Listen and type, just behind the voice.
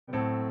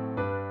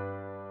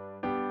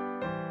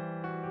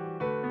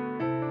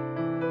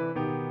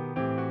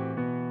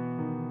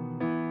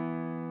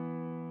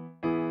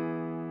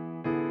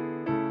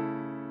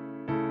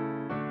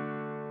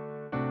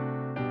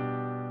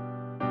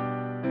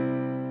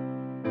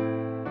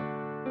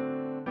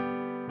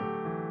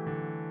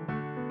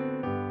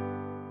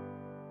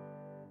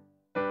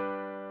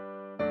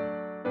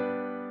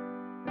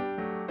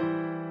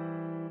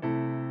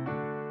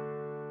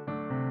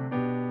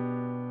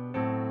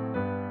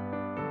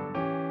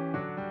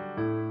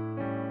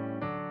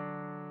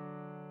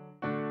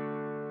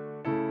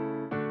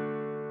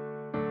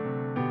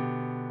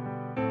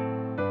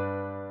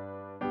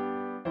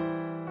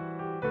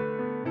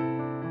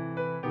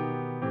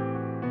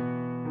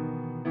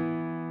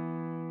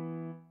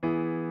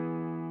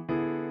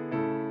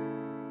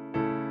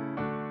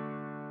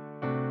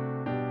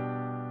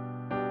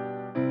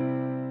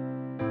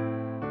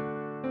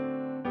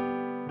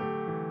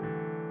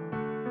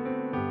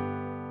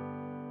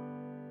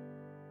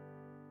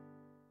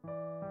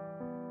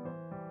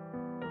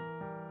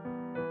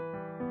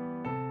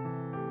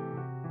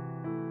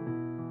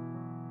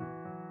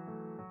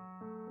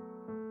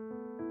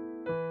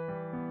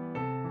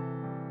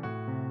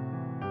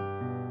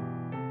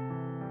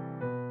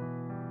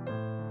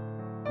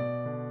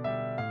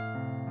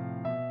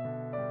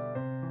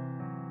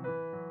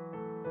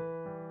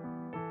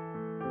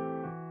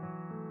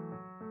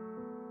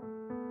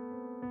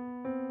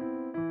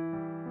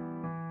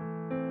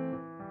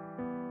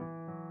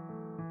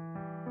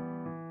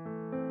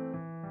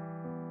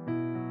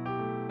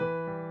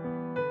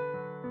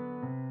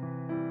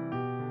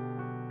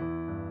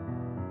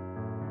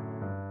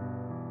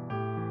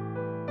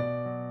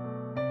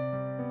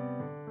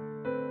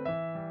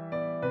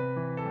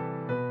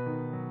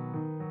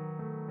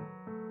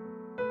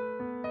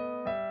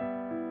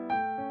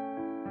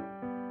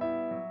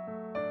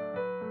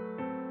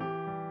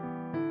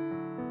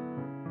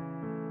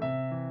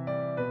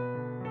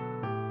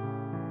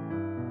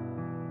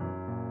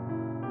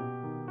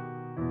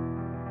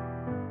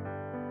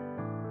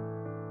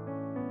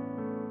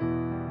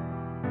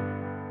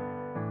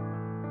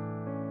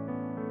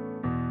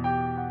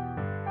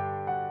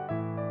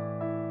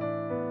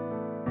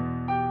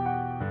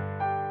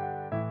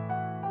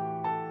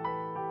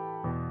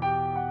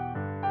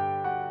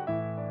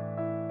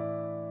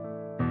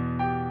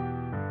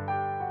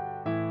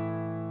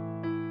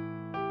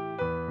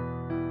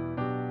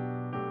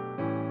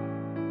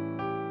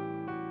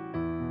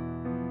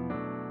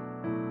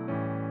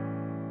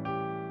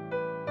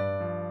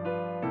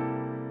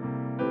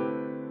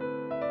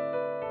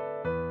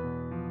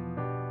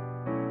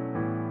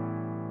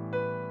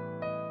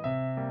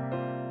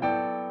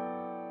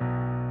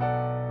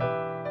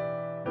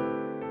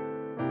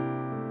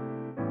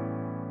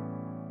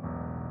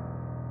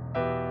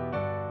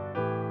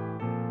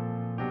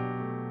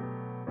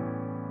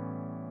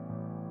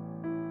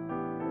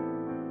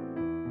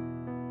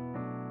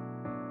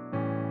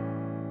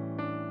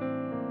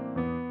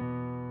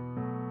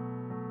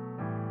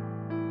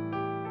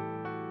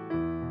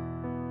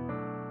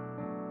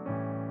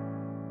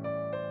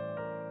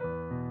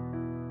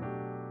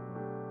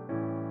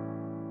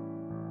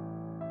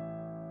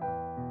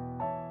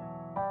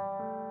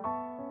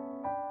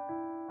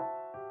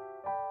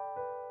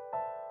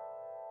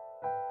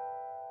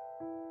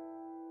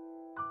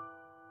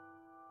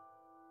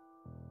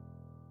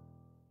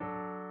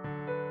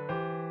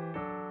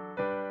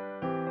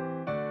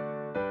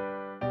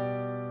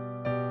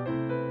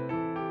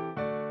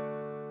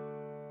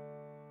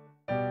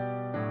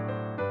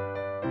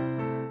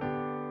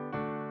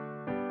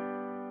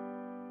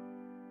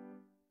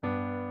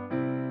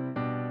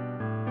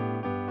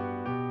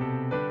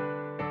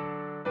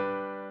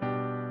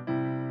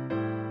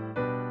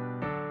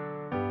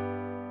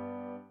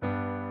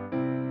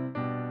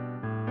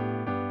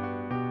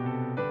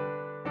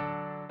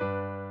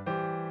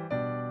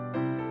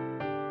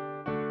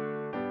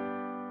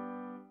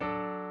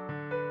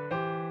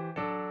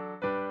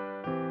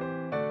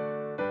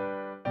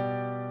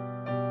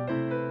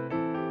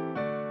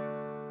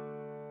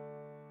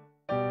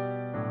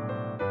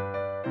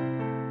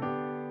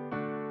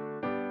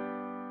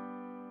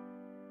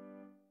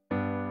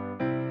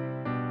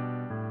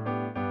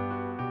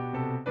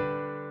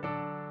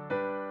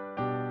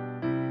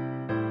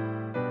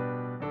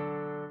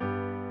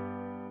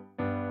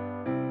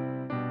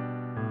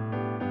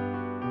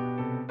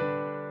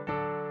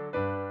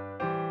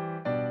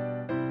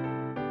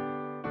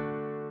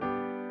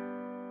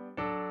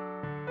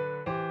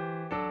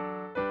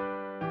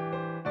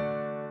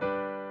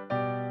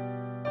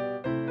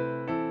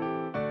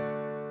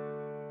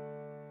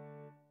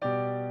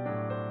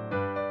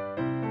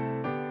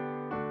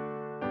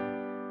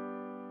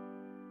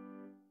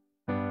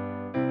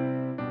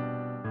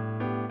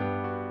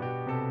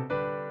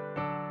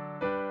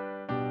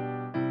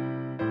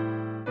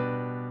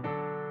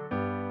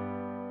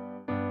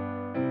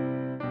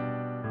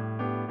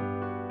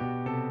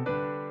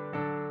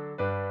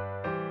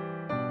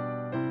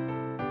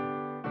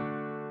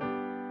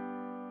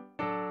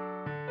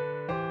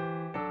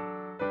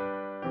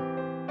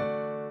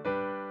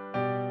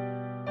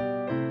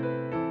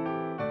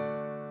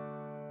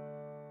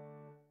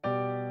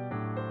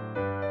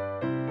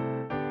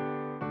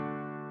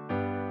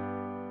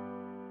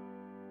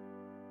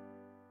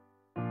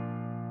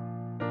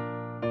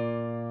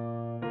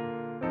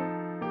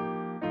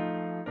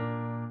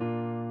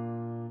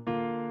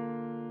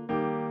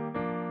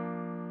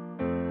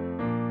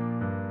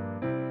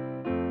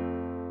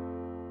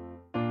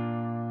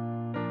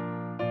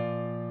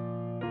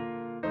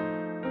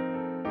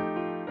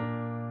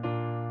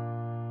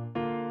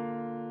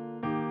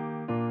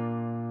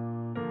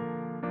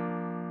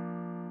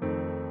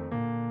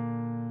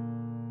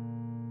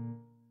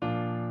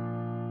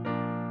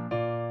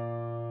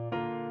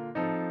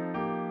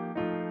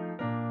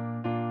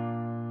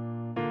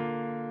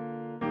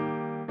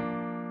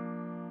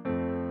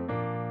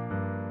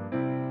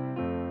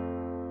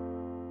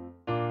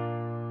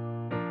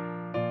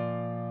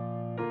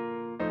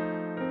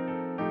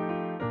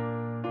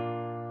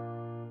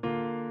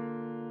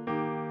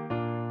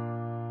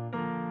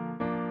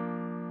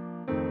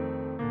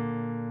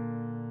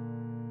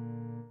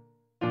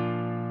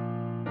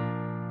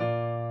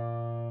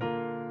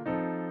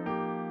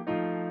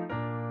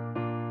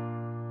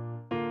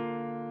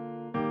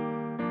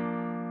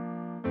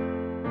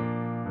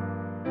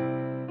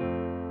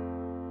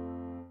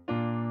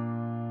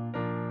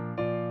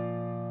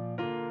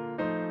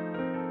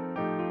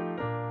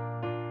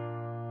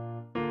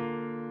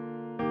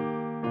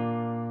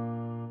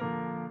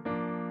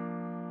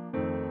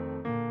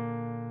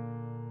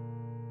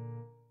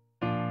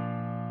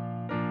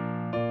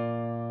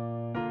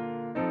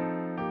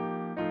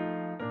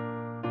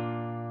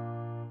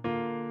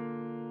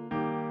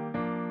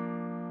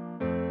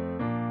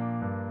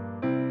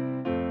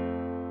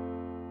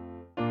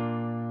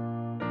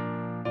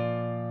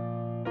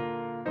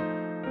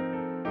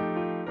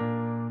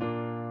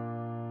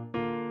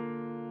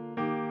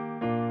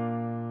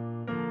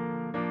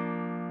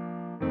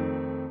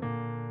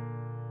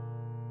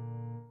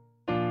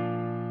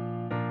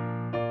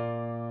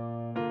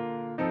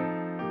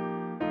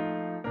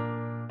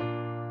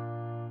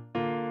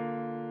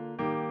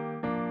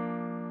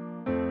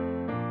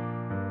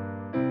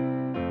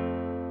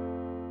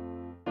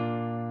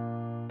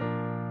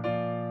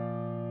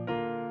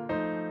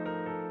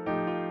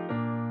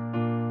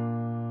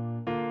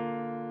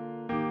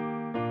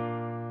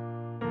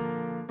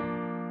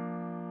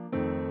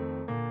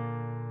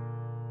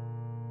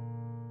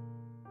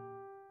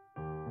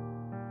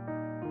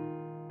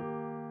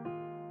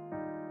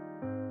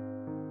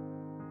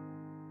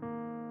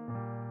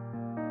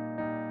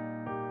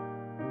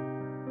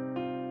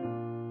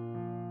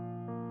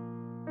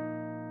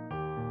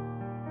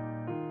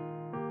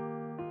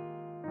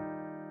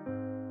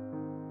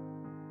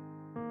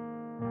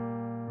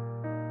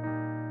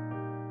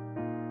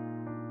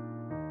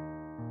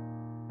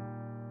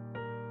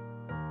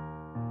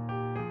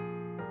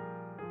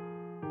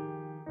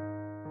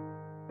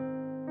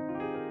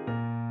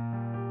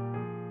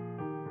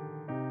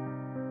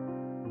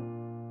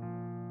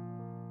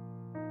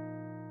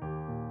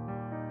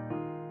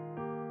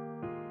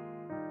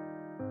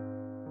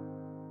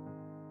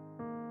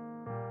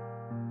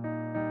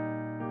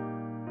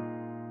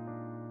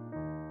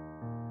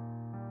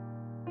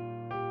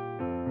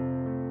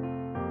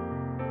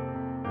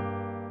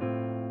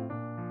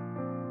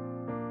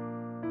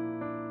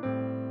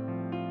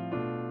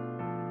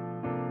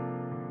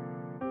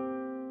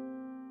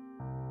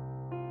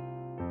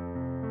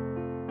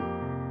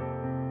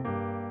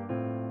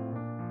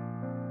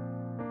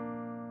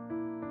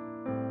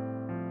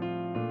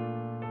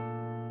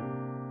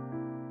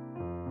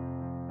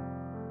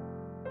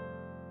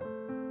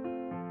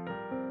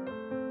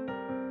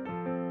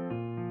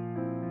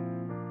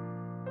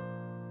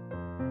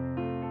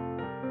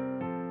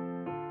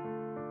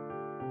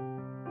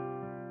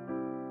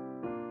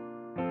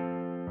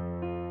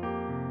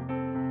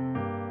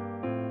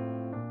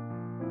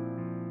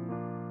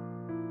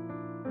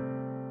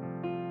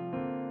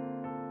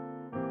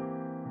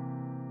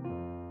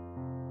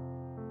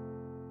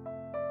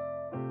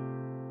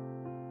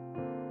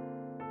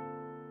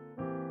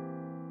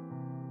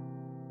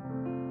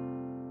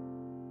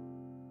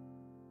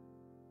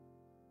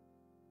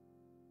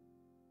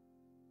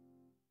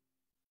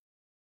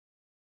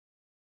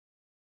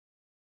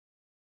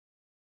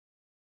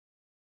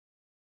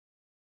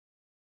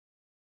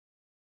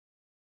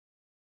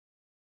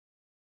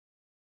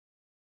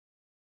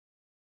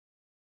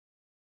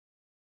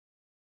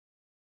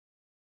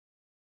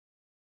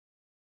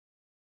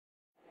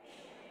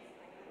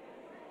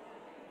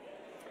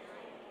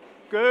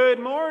Good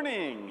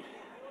morning.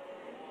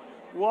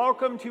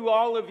 Welcome to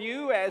all of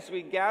you as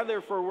we gather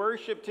for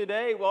worship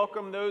today.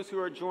 Welcome those who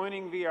are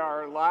joining via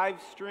our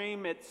live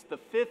stream. It's the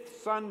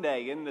fifth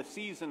Sunday in the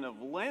season of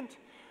Lent.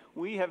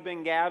 We have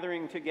been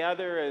gathering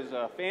together as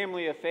a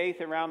family of faith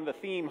around the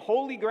theme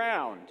Holy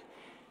Ground.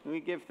 And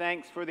we give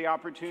thanks for the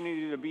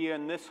opportunity to be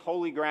in this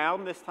holy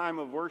ground, this time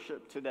of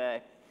worship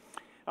today.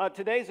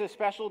 Today's a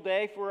special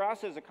day for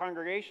us as a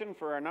congregation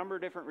for a number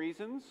of different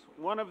reasons.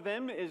 One of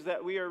them is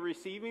that we are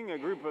receiving a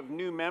group of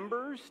new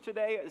members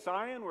today at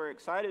Zion. We're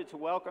excited to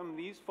welcome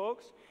these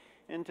folks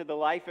into the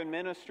life and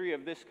ministry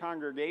of this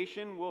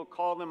congregation. We'll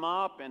call them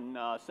up and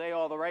say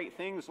all the right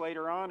things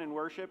later on in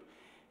worship.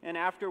 And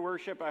after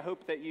worship, I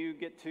hope that you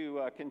get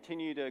to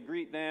continue to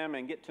greet them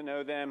and get to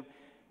know them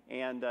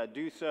and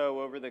do so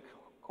over the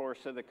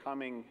course of the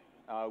coming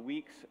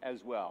weeks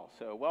as well.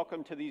 So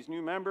welcome to these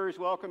new members,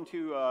 welcome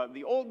to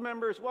the old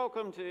members,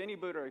 welcome to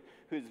anybody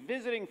who's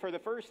visiting for the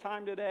first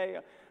time today.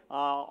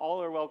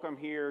 All are welcome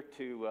here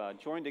to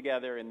join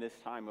together in this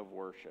time of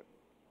worship.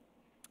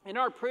 In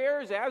our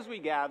prayers as we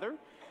gather,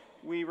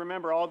 we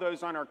remember all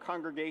those on our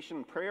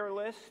congregation prayer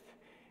list,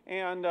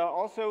 and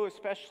also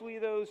especially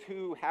those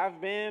who have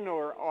been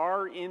or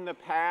are in the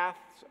paths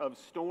of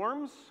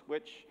storms,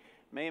 which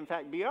may in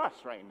fact be us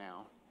right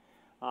now.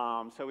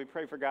 So we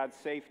pray for God's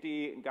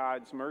safety and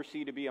God's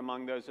mercy to be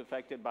among those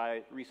affected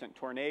by recent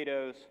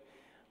tornadoes,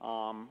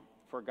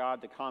 for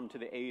God to come to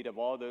the aid of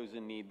all those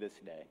in need this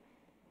day.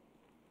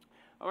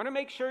 I want to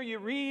make sure you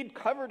read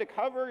cover to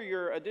cover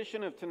your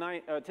edition of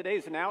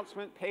today's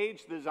announcement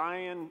page, the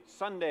Zion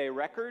Sunday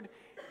Record.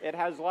 It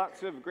has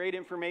lots of great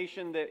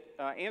information that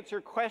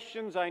answer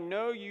questions I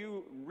know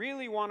you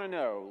really want to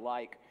know,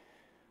 like,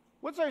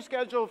 what's our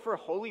schedule for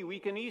Holy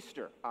Week and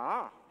Easter?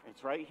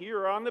 It's right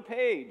here on the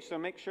page, so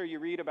make sure you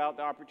read about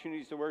the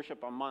opportunities to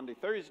worship on Monday,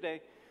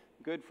 Thursday,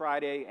 Good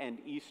Friday, and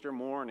Easter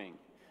morning.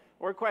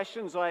 Or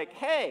questions like,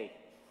 hey,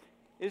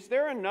 is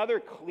there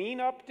another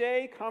cleanup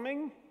day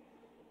coming?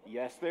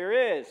 Yes, there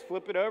is.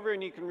 Flip it over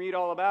and you can read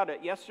all about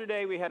it.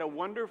 Yesterday we had a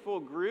wonderful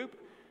group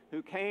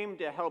who came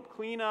to help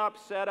clean up,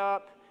 set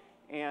up,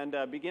 and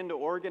begin to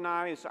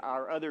organize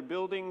our other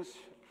buildings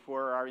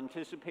for our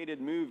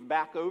anticipated move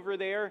back over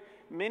there.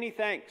 Many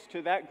thanks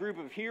to that group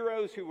of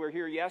heroes who were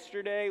here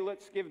yesterday.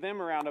 Let's give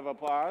them a round of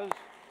applause.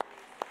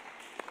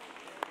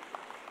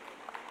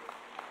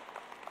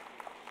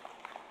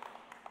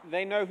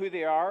 They know who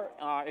they are.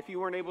 If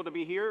you weren't able to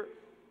be here,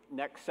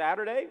 next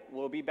Saturday,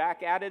 we'll be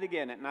back at it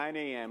again at 9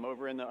 a.m.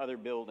 over in the other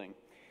building.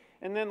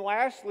 And then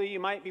lastly, you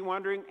might be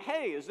wondering,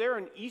 hey, is there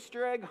an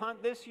Easter egg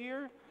hunt this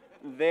year?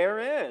 There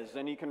is,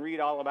 and you can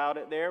read all about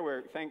it there.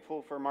 We're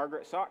thankful for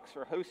Margaret Socks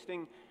for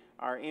hosting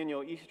our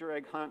annual Easter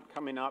egg hunt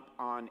coming up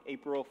on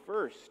April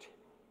 1st.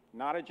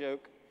 Not a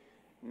joke,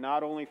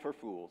 not only for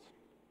fools.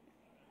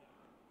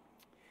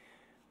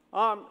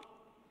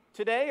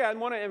 Today I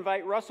want to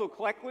invite Russell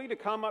Cleckley to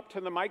come up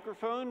to the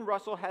microphone.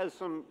 Russell has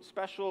some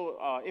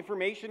special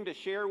information to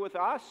share with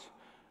us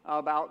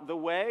about the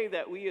way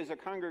that we as a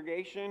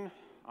congregation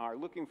are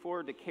looking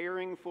forward to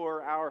caring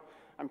for our,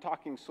 I'm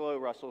talking slow,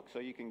 Russell, so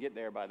you can get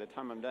there by the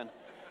time I'm done.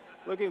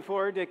 Looking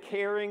forward to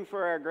caring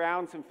for our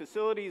grounds and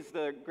facilities,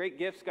 the great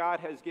gifts God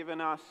has given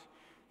us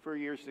for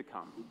years to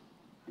come.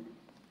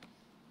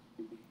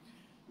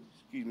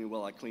 Excuse me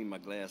while I clean my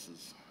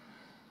glasses.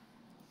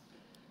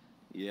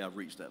 Yeah, I've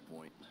reached that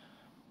point.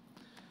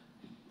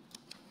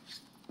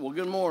 Well,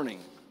 good morning.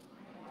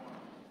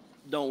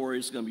 Don't worry,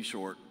 it's going to be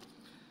short.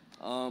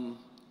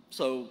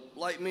 So,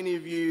 like many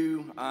of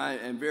you, I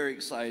am very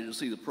excited to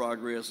see the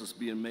progress that's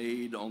being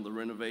made on the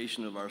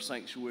renovation of our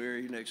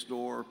sanctuary next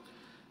door.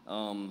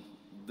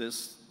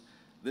 This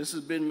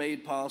has been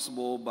made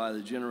possible by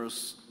the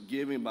generous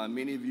giving by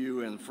many of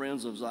you and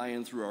friends of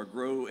Zion through our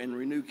Grow and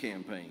Renew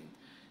campaign.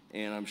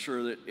 And I'm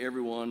sure that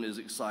everyone is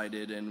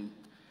excited and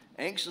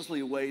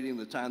anxiously awaiting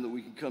the time that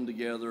we can come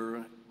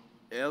together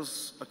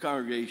as a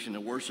congregation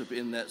and worship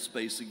in that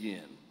space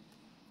again.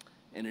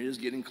 And it is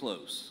getting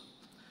close.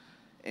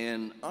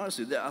 And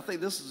honestly, I think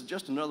this is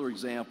just another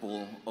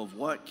example of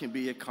what can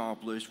be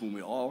accomplished when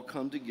we all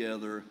come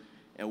together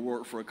and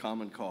work for a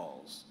common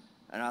cause.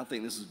 And I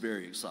think this is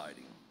very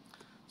exciting.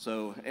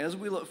 So as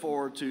we look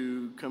forward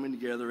to coming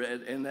together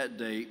in that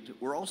date,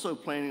 we're also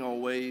planning on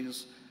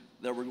ways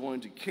that we're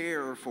going to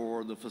care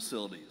for the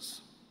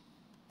facilities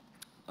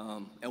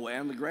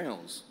and the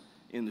grounds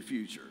in the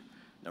future.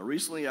 Now,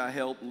 recently I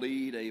helped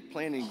lead a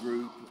planning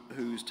group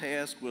whose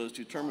task was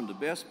to determine the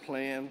best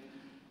plan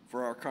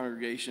for our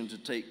congregation to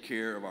take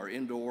care of our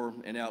indoor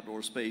and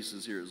outdoor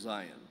spaces here at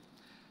Zion.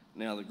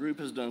 Now, the group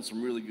has done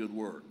some really good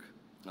work,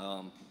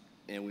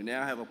 and we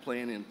now have a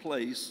plan in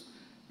place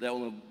that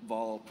will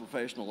involve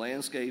professional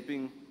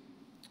landscaping,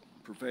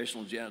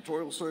 professional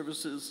janitorial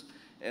services,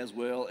 as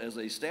well as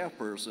a staff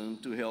person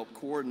to help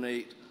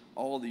coordinate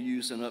all the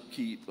use and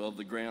upkeep of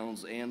the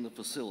grounds and the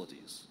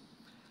facilities.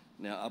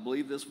 Now, I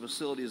believe this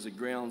facility as a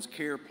grounds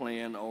care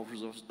plan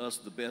offers us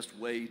the best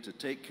way to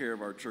take care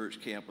of our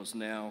church campus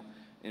now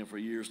and for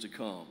years to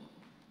come.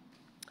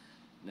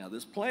 Now,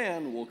 this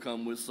plan will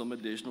come with some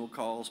additional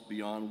costs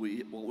beyond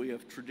what we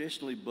have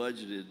traditionally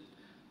budgeted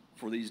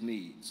for these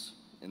needs,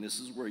 and this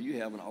is where you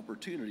have an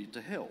opportunity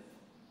to help.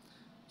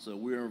 So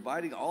we're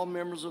inviting all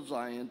members of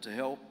Zion to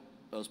help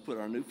us put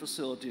our new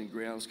facility and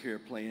grounds care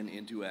plan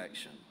into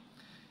action.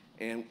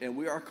 And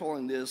we are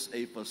calling this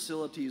a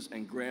facilities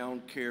and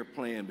ground care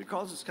plan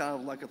because it's kind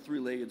of like a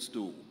three-legged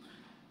stool.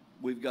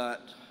 We've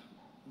got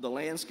the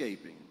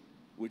landscaping,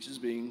 which is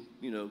being,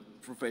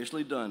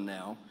 professionally done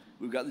now.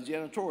 We've got the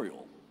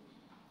janitorial,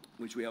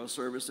 which we have a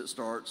service that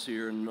starts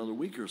here in another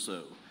week or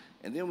so.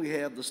 And then we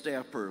have the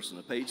staff person,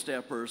 a paid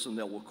staff person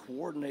that will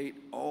coordinate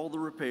all the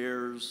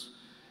repairs,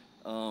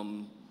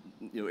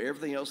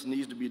 everything else that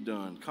needs to be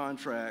done,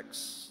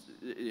 contracts,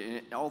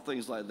 all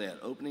things like that,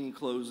 opening and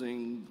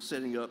closing,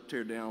 setting up,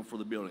 tear down for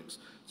the buildings.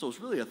 So it's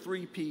really a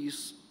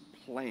three-piece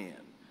plan,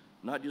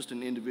 not just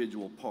an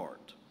individual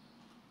part.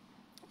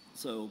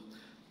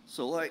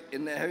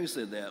 Having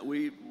said that,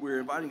 we're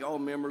inviting all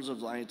members of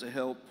Zion to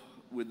help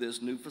with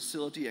this new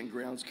facility and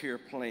grounds care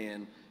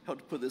plan, help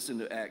to put this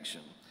into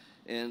action.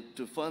 And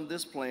to fund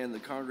this plan, the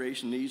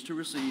congregation needs to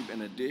receive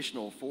an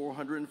additional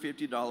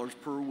 $450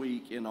 per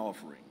week in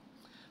offering.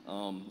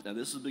 Now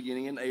this is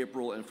beginning in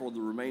April and for the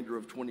remainder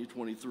of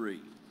 2023.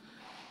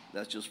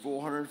 That's just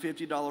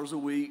 $450 a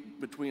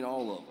week between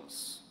all of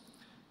us.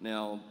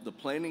 Now, the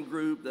planning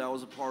group that I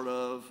was a part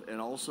of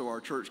and also our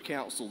church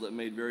council that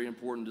made very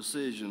important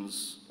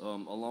decisions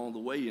along the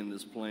way in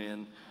this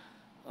plan,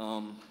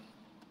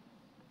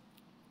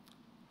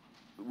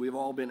 we've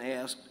all been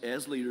asked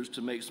as leaders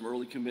to make some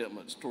early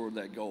commitments toward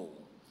that goal.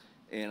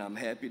 And I'm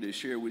happy to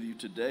share with you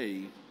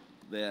today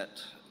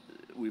that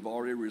we've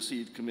already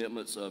received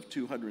commitments of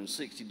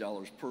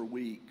 $260 per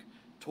week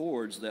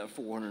towards that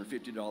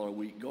 $450 a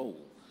week goal.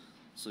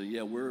 So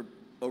yeah, we're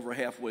over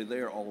halfway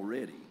there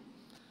already.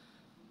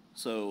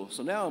 So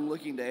now I'm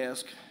looking to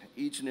ask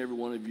each and every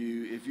one of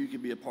you if you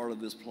could be a part of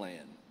this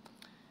plan.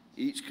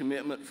 Each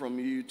commitment from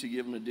you to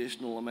give an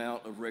additional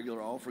amount of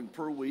regular offering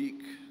per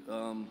week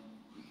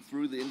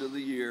through the end of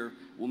the year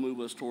will move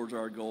us towards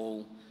our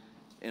goal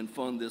and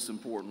fund this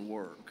important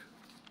work.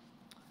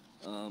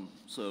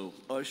 So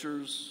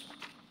ushers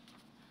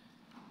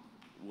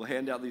will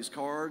hand out these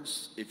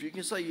cards. If you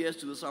can say yes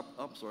to this,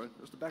 I'm sorry,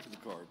 there's the back of the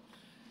card.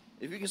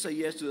 If you can say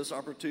yes to this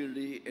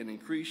opportunity and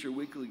increase your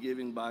weekly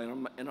giving by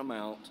an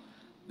amount,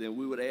 then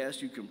we would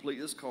ask you complete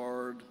this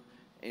card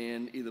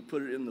and either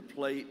put it in the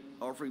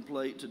offering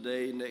plate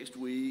today, next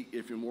week.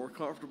 If you're more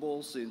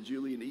comfortable, send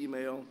Julie an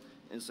email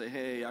and say,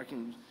 hey, I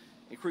can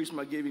increase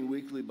my giving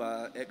weekly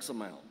by X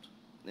amount,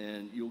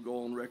 and you'll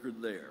go on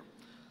record there.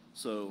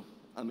 So,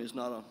 it's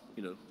not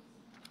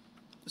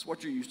it's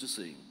what you're used to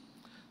seeing.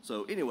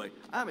 So anyway,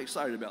 I'm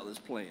excited about this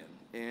plan,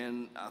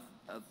 and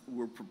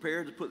we're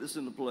prepared to put this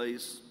into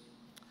place,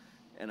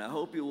 and I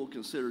hope you will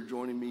consider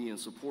joining me in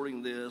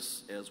supporting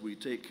this as we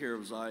take care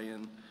of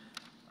Zion,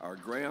 our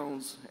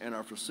grounds, and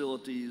our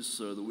facilities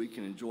so that we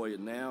can enjoy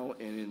it now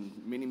and in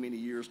many, many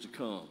years to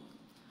come.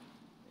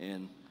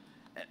 And,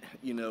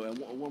 and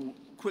one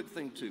quick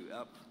thing too,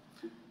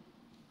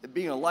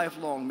 being a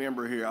lifelong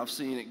member here, I've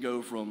seen it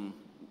go from,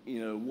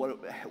 what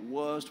it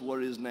was to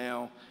what it is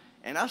now.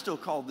 And I still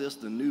call this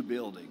the new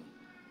building.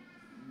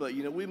 But,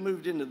 we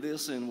moved into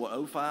this in,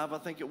 2005, I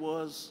think it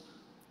was.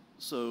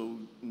 So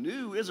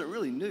new isn't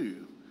really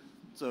new.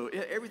 So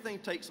everything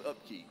takes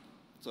upkeep.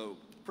 So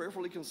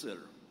prayerfully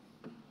consider.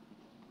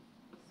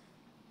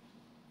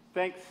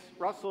 Thanks,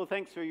 Russell.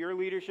 Thanks for your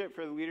leadership,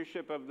 for the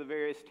leadership of the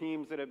various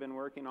teams that have been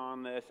working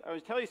on this. I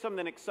was telling you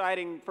something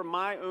exciting from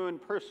my own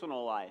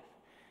personal life.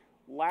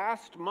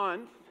 Last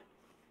month,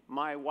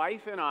 my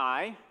wife and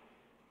I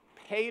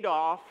paid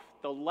off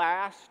the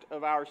last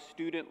of our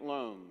student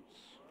loans.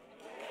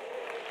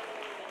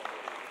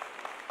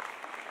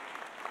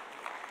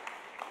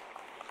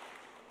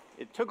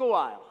 It took a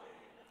while.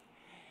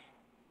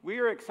 We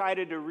are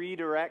excited to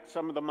redirect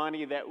some of the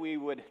money that we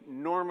would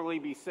normally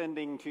be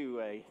sending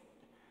to a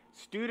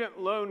student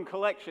loan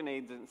collection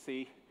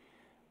agency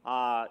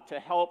to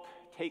help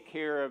take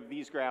care of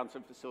these grounds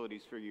and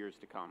facilities for years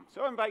to come.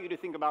 So I invite you to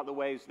think about the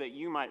ways that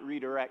you might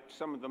redirect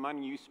some of the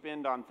money you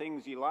spend on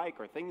things you like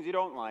or things you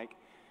don't like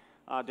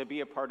to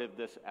be a part of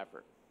this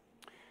effort.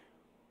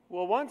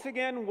 Well, once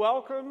again,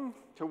 welcome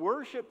to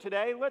worship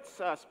today.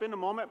 Let's spend a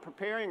moment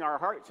preparing our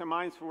hearts and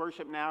minds for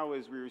worship now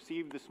as we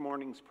receive this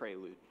morning's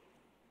prelude.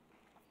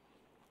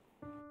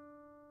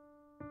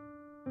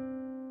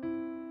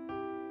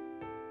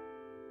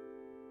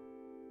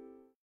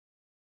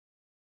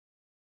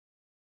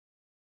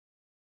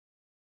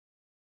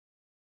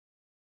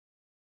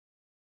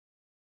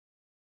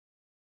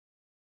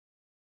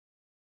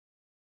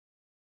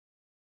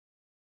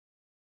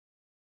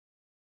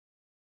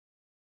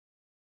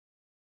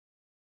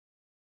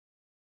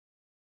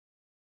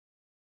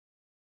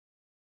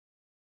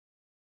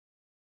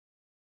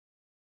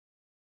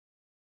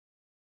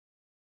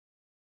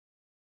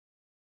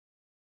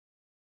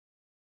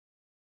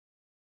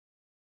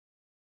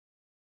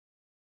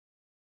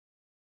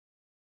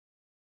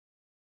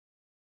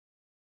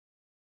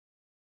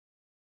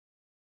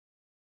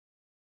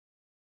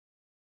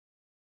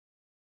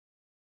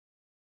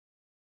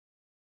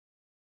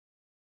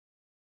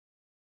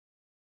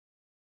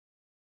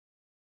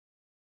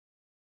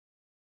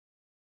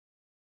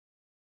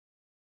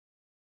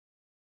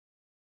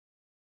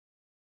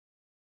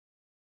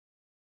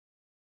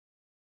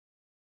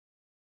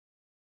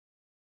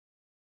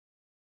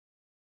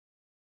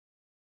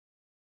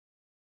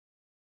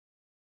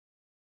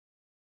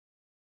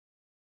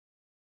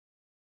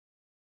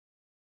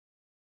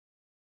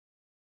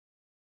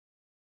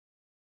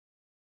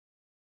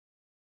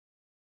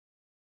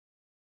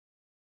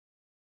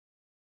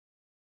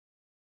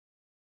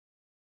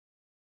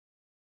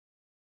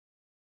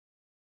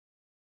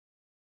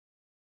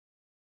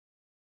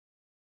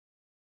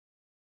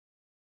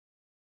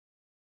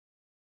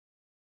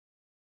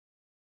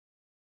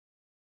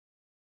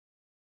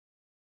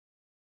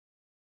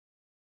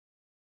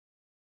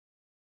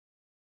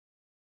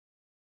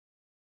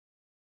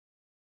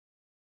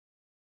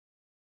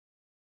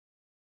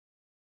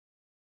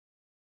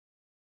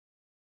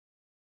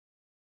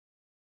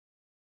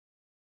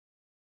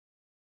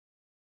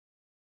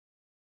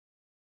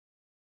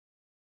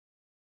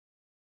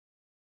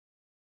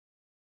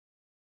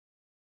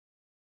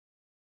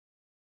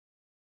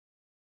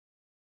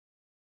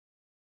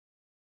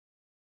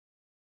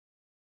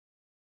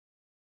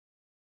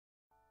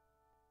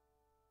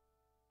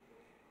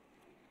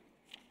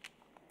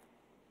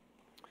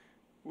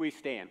 We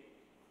stand.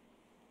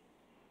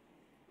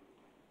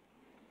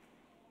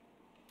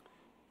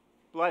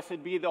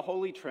 Blessed be the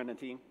Holy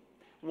Trinity,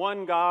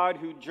 one God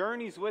who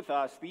journeys with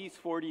us these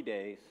 40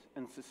 days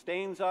and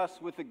sustains us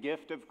with the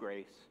gift of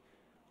grace.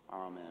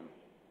 Amen.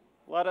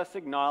 Let us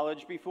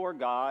acknowledge before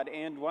God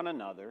and one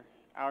another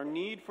our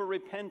need for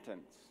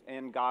repentance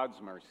and God's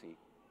mercy.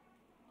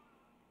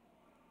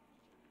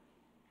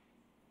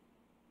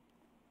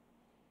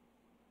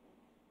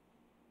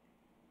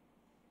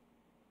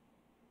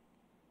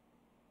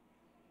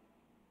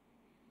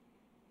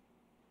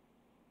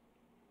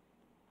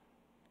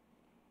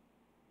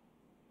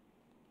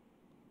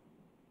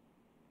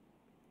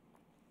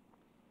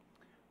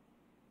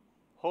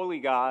 Holy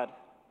God,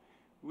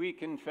 we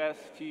confess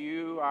to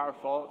you our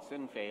faults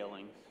and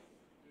failings.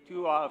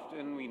 Too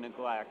often we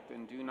neglect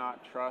and do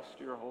not trust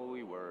your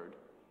holy word.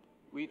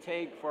 We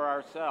take for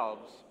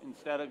ourselves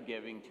instead of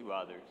giving to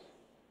others.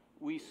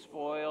 We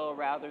spoil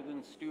rather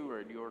than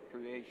steward your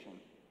creation.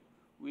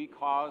 We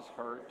cause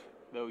hurt,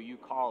 though you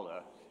call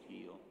us to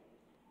heal.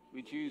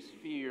 We choose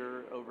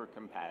fear over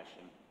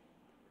compassion.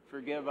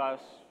 Forgive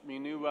us,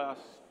 renew us,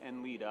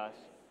 and lead us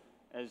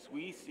as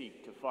we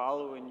seek to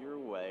follow in your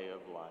way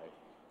of life.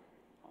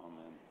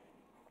 Amen.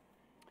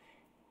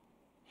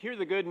 Hear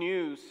the good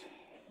news.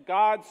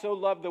 God so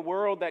loved the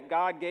world that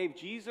God gave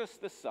Jesus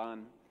the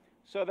Son,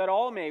 so that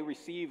all may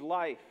receive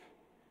life.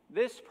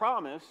 This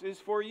promise is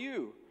for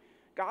you.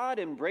 God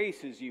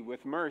embraces you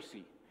with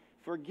mercy,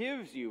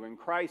 forgives you in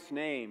Christ's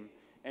name,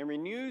 and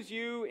renews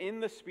you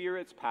in the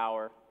Spirit's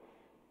power.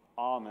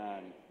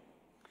 Amen.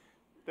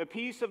 The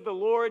peace of the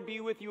Lord be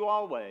with you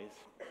always.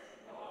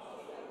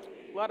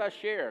 Let us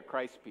share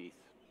Christ's peace.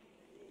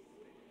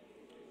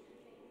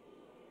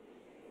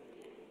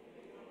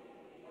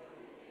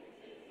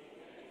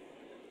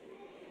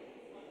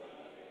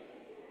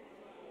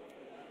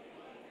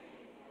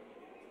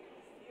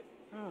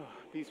 Oh,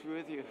 peace be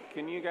with you.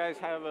 Can you guys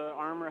have an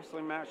arm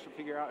wrestling match to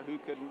figure out who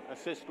could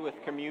assist with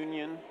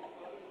communion?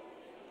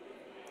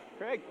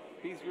 Craig,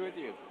 peace be with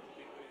you.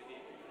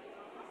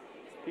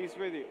 Peace be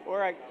with you. All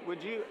right,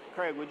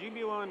 Craig, would you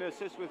be willing to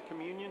assist with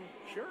communion?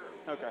 Sure.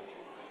 Okay.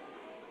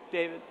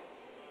 David?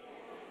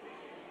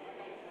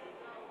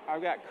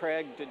 I've got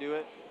Craig to do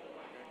it,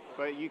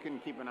 but you can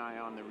keep an eye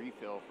on the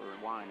refill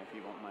for wine if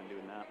you won't mind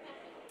doing that.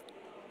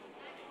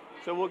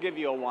 So we'll give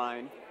you a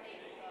wine.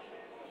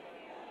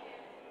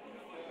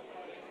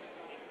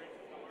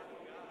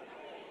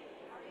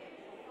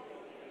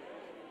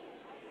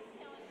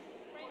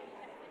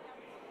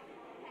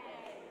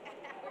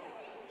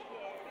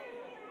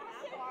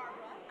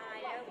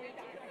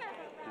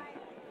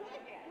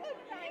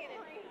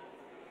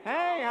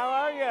 Hey, how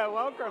are you?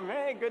 Welcome.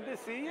 Hey, good to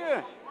see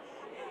you.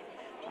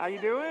 How you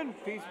doing?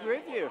 Peace be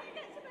with you.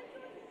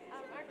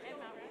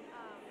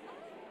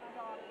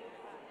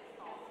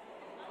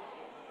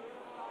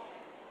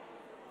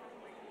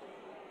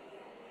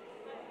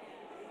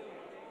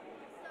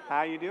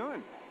 How you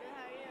doing?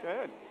 Good, how are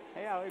you? Good.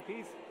 Hey, Allie,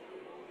 peace.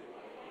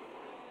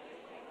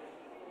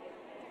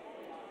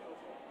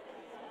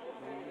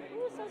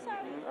 Ooh, so sorry.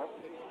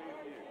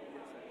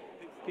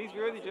 Peace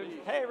be with you, Jim.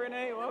 Hey,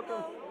 Renee,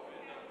 welcome.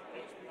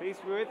 Peace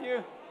be with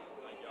you.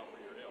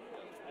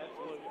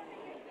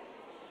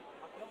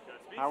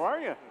 How are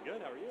you?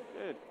 Good, how are you?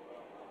 Good.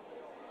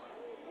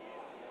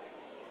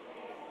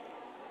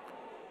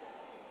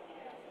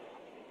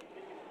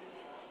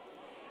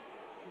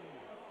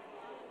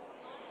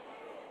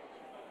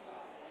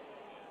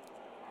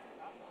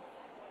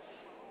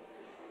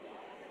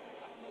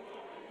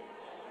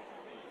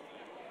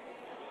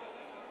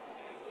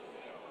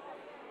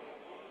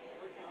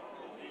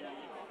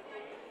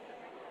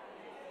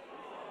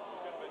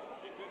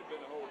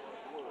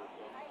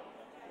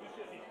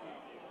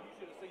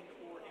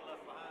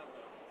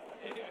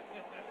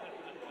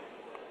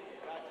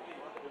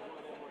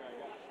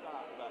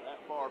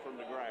 Far from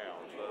the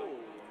ground, so.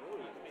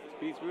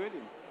 Peace be with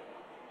you.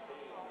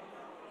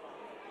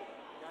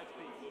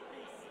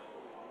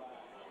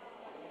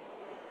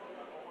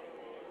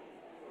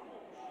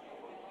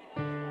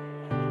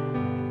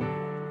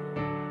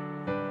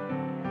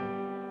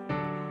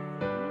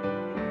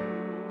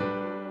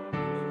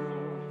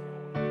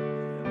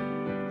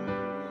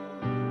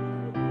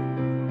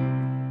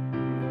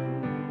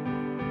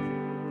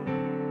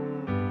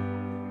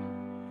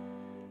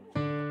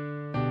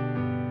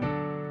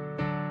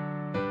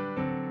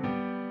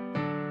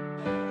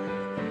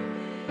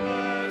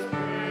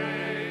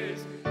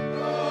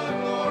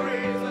 Glory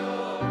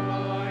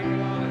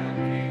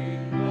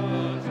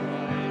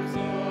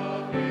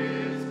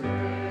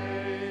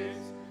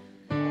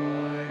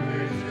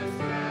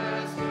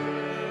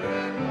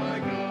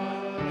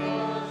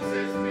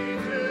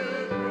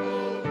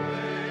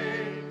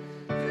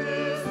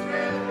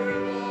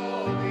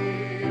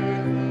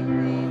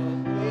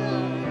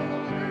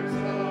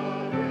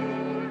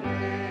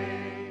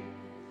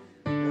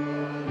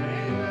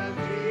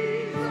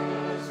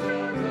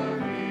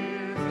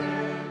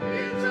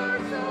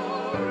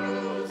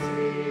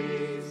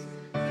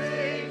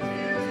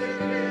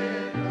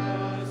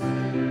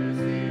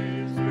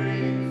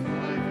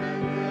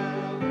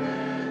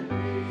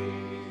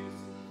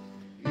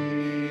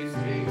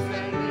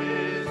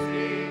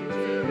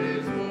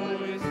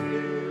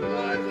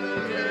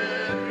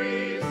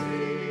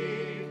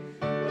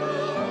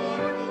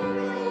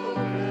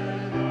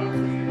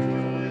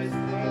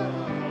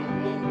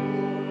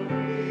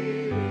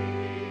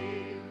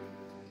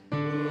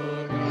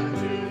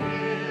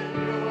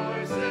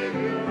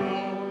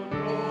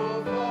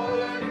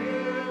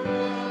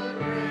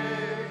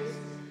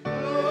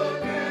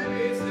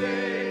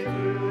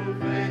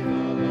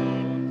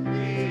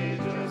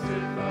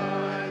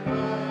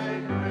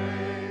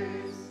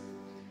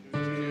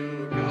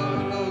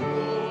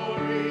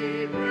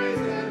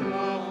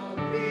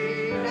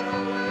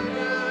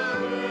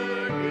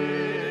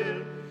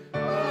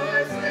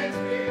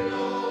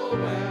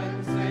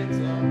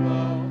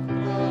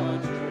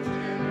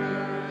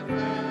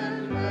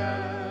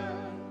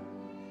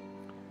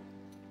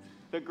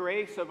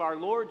grace of our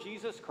Lord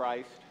Jesus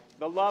Christ,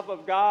 the love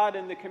of God,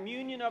 and the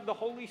communion of the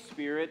Holy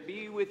Spirit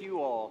be with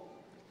you all.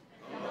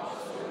 And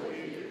also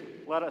with you.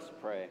 Let us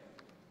pray.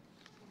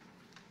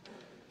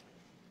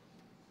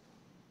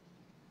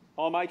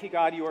 Almighty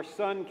God, your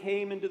Son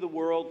came into the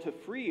world to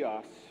free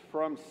us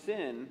from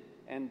sin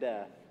and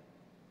death.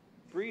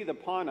 Breathe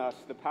upon us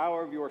the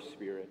power of your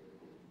Spirit,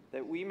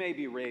 that we may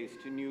be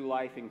raised to new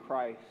life in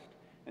Christ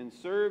and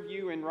serve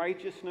you in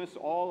righteousness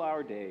all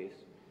our days.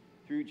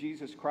 Through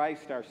Jesus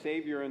Christ, our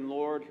Savior and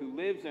Lord, who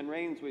lives and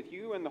reigns with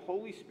you and the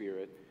Holy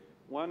Spirit,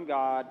 one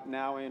God,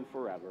 now and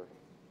forever.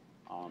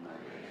 Amen.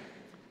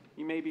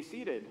 You may be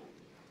seated.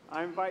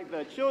 I invite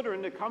the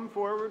children to come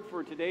forward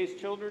for today's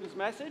children's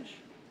message,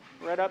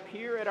 right up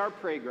here at our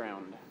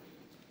playground.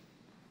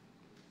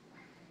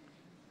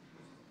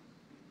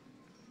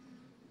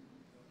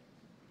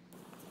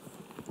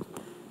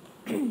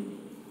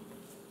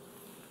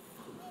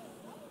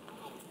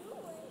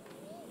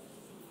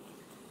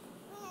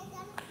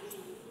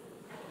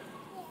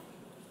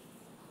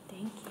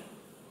 Thank you.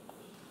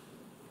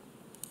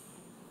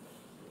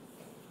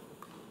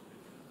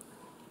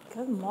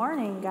 Good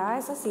morning,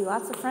 guys. I see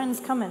lots of friends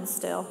coming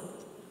still.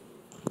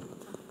 All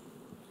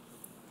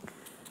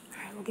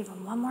right, we'll give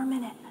them one more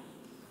minute.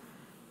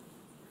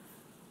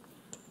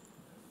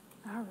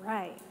 All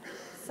right.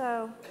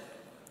 So,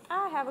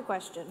 I have a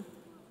question.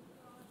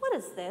 What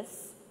is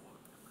this?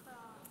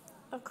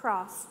 A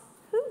cross.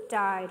 Who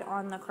died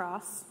on the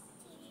cross?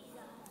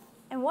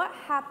 And what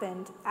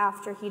happened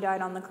after he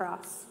died on the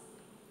cross?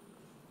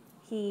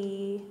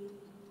 He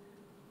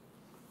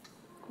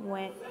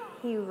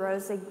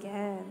rose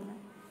again.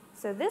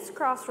 So this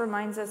cross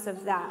reminds us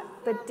of that.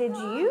 But did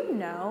you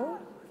know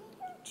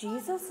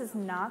Jesus is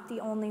not the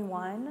only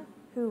one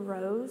who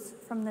rose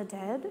from the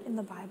dead in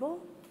the Bible?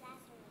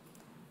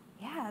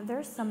 Yeah,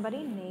 there's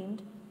somebody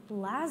named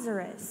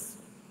Lazarus.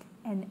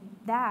 And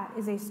that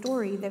is a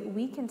story that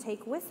we can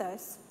take with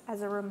us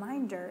as a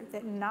reminder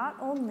that not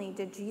only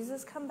did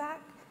Jesus come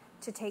back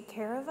to take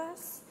care of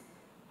us,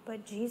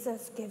 but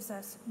Jesus gives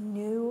us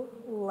new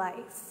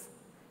life.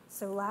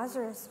 So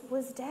Lazarus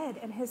was dead,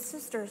 and his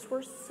sisters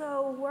were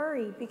so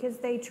worried because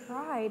they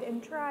tried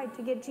and tried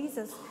to get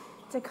Jesus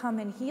to come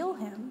and heal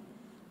him,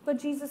 but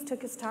Jesus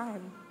took his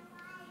time.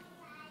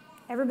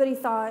 Everybody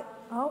thought,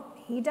 oh,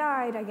 he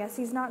died, I guess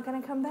he's not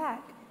going to come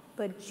back.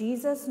 But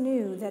Jesus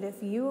knew that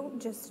if you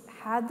just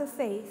had the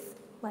faith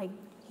like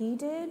he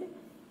did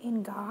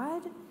in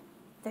God,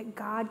 that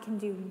God can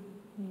do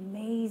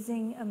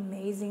amazing,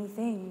 amazing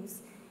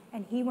things.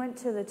 And he went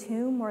to the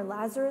tomb where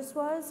Lazarus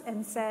was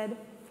and said,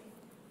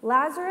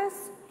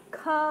 Lazarus,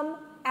 come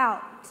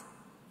out.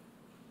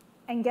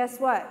 And guess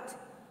what?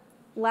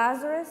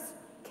 Lazarus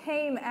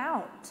came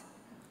out.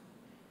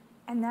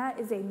 And that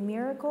is a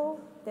miracle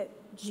that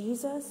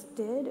Jesus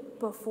did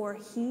before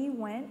he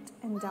went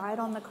and died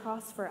on the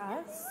cross for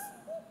us.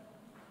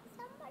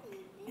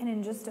 And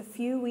in just a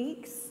few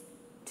weeks,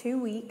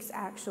 2 weeks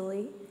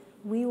actually,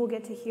 we will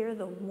get to hear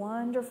the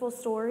wonderful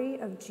story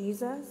of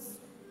Jesus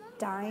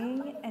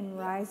dying and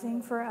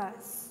rising for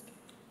us.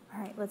 All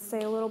right, let's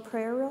say a little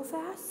prayer real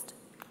fast.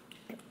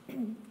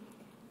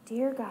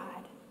 Dear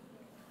God,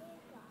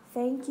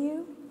 thank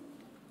you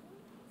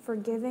for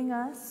giving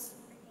us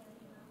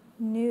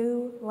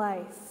new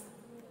life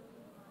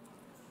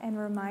and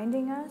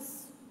reminding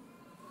us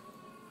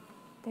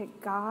that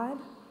God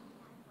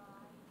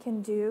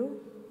can do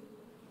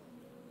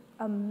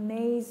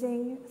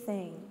amazing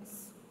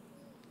things.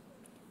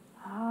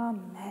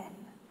 Amen.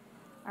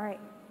 All right.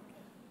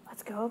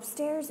 Let's go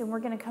upstairs, and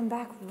we're going to come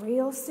back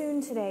real soon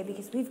today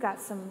because we've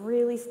got some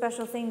really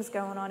special things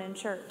going on in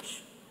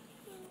church.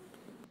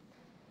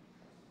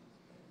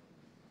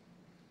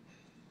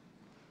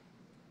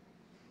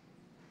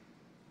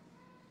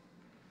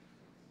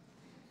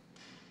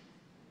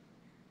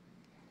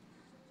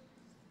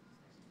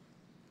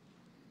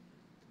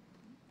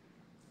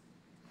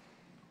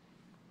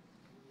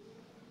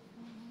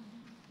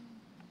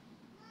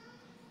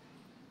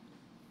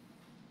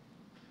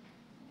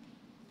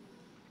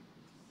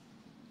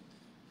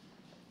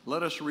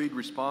 Let us read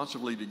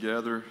responsively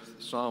together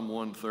Psalm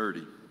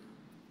 130.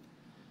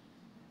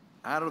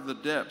 Out of the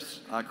depths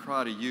I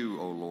cry to you,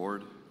 O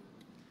Lord.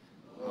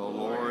 O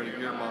Lord,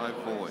 hear my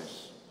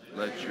voice.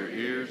 Let your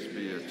ears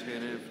be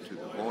attentive to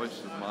the voice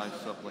of my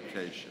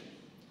supplication.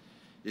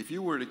 If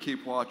you were to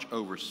keep watch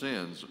over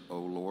sins, O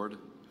Lord,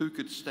 who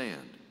could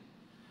stand?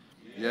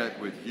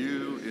 Yet with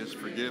you is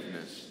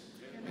forgiveness,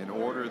 in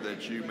order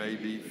that you may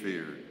be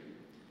feared.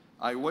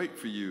 I wait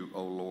for you,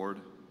 O Lord.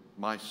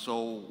 My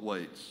soul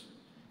waits.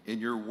 In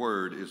your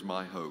word is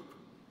my hope.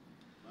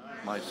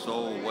 My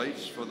soul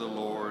waits for the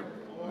Lord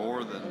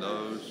more than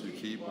those who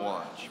keep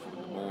watch for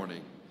the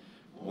morning,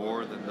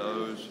 more than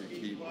those who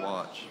keep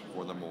watch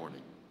for the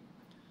morning.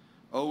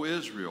 O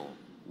Israel,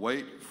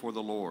 wait for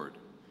the Lord,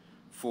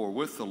 for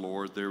with the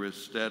Lord there is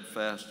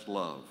steadfast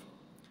love.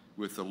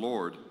 With the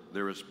Lord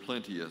there is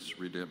plenteous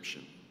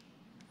redemption.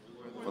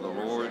 For the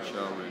Lord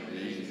shall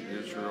redeem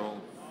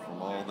Israel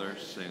from all their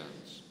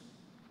sins.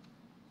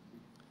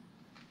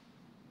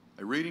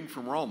 A reading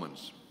from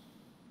Romans.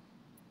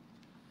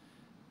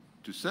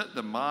 To set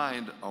the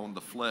mind on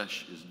the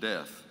flesh is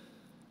death,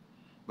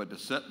 but to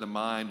set the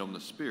mind on the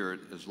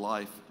Spirit is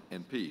life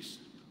and peace.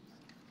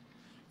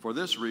 For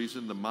this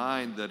reason, the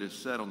mind that is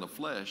set on the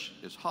flesh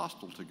is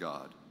hostile to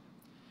God.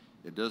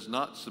 It does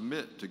not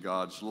submit to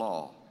God's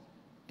law.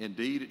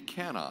 Indeed, it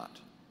cannot.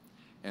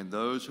 And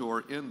those who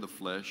are in the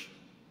flesh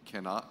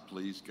cannot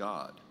please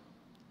God.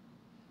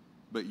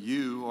 But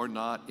you are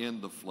not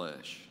in the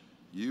flesh.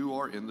 You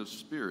are in the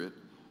Spirit,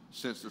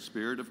 since the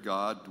Spirit of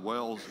God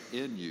dwells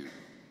in you.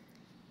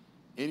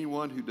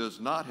 Anyone who does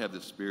not have the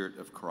Spirit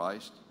of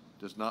Christ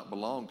does not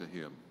belong to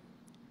him.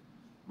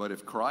 But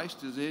if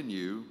Christ is in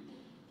you,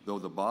 though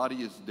the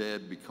body is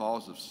dead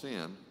because of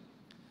sin,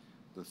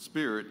 the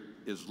Spirit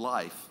is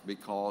life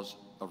because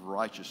of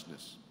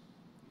righteousness.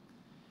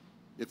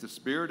 If the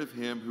Spirit of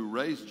him who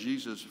raised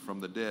Jesus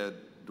from the dead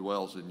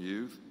dwells in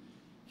you,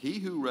 he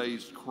who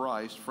raised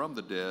Christ from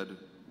the dead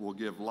will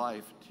give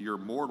life to your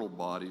mortal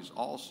bodies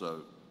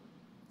also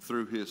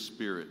through his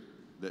Spirit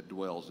that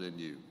dwells in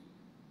you.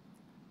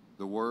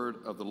 The word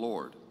of the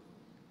Lord.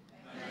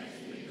 Thanks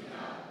be to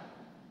God.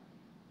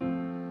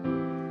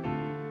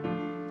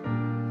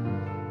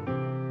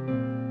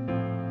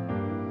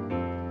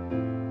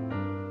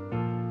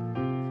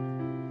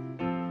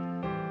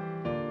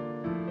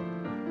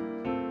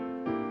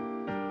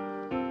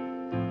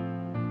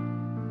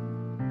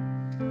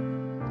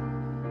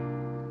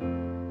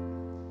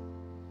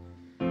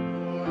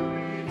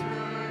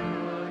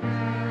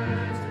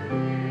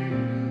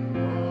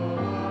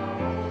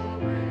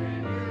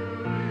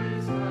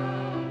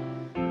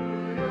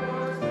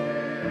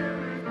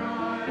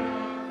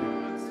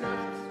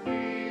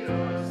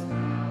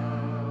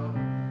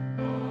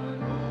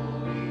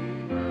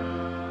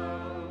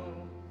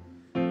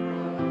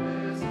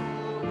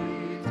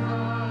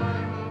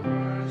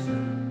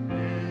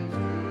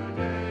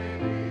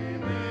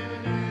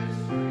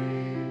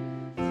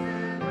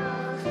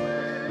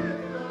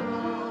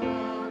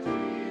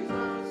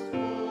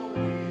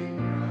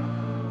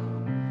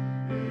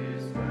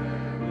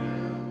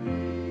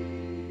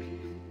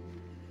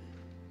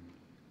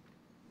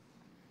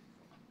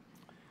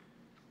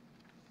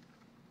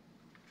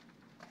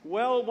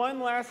 Well,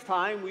 one last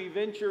time we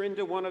venture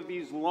into one of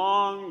these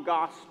long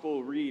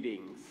gospel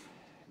readings,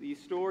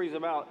 these stories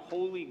about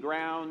holy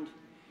ground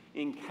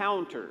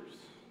encounters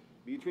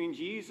between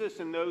Jesus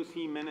and those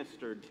he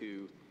ministered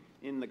to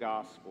in the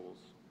Gospels.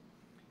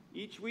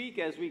 Each week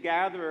as we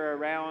gather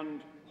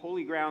around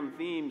holy ground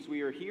themes, we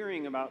are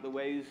hearing about the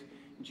ways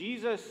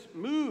Jesus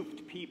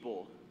moved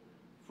people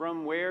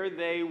from where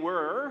they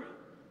were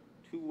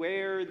to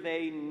where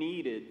they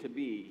needed to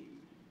be.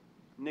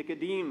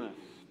 Nicodemus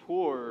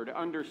toward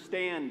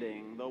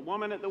understanding, the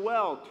woman at the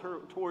well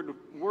toward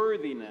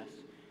worthiness,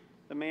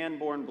 the man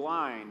born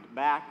blind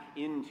back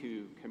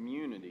into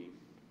community.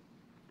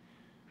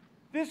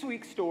 This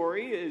week's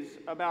story is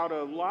about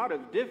a lot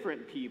of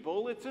different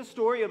people. It's a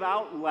story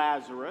about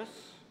Lazarus,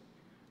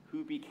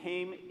 who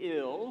became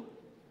ill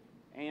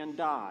and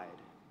died.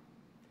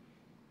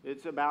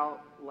 It's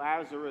about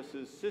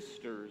Lazarus'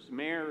 sisters,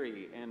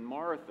 Mary and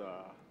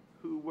Martha,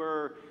 who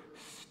were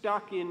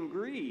stuck in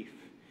grief,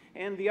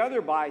 and the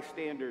other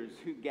bystanders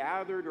who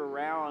gathered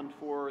around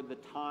for the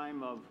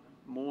time of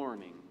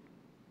mourning.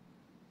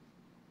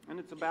 And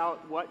it's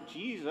about what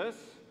Jesus,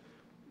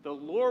 the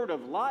Lord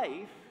of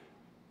life,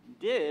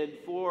 did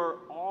for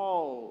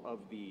all of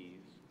these.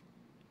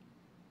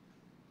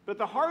 But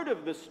the heart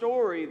of the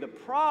story, the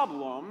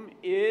problem,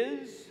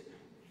 is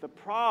the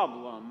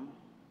problem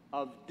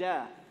of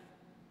death.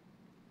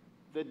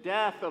 The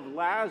death of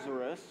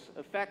Lazarus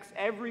affects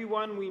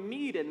everyone we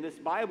meet in this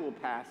Bible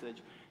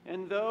passage,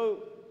 and though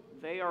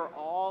they are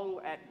all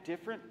at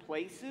different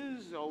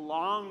places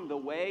along the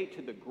way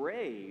to the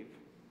grave,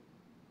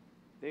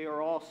 they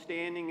are all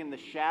standing in the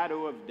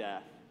shadow of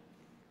death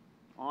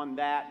on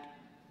that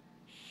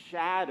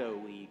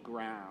shadowy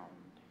ground.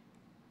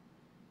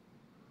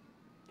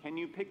 Can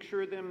you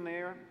picture them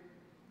there?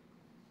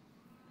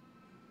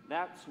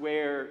 That's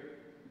where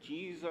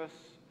Jesus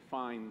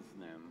finds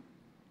them.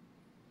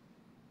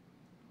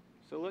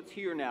 So let's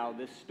hear now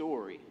this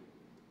story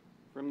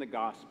from the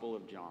Gospel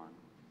of John.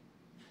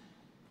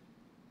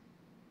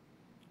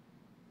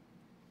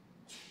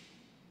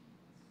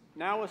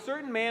 Now a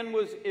certain man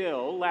was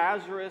ill,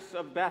 Lazarus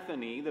of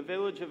Bethany, the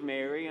village of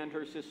Mary and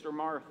her sister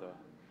Martha.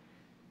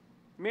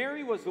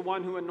 Mary was the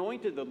one who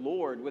anointed the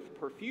Lord with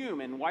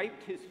perfume and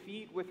wiped his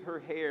feet with her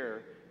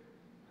hair.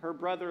 Her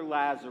brother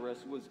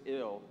Lazarus was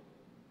ill.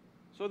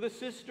 So the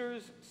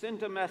sisters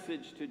sent a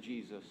message to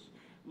Jesus,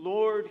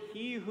 "Lord,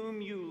 he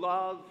whom you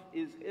love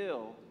is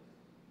ill."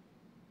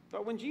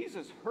 But when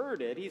Jesus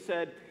heard it, he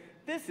said,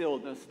 "This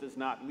illness does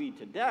not lead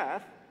to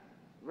death.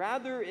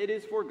 Rather, it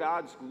is for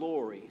God's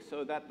glory,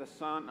 so that the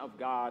Son of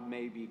God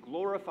may be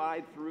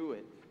glorified through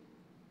it."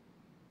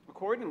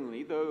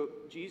 Accordingly, though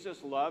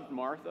Jesus loved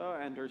Martha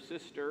and her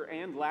sister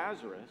and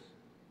Lazarus,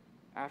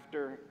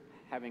 after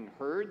having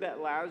heard that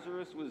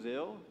Lazarus was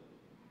ill,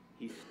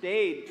 he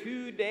stayed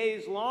 2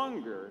 days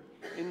longer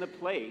in the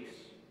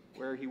place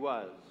where he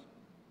was.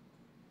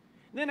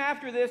 Then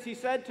after this he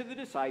said to the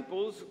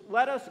disciples,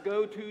 "Let us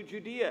go to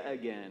Judea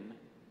again."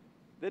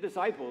 The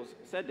disciples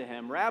said to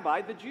him,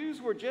 "Rabbi, the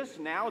Jews were just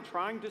now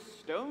trying to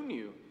stone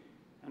you,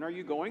 and are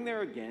you going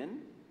there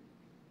again?"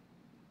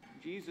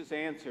 Jesus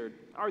answered,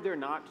 "Are there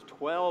not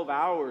 12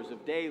 hours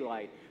of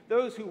daylight?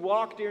 Those who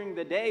walk during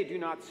the day do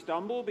not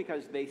stumble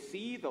because they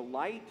see the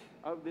light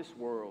of this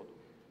world.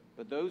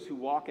 But those who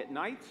walk at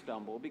night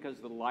stumble because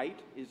the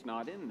light is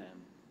not in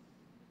them."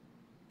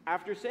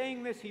 After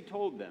saying this, he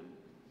told them,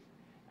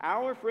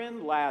 "Our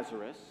friend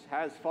Lazarus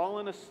has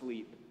fallen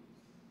asleep,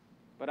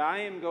 but I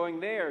am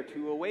going there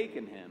to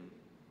awaken him."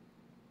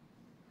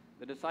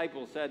 The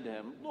disciples said to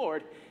him,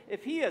 "Lord,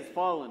 if he has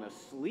fallen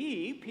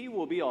asleep, he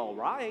will be all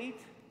right."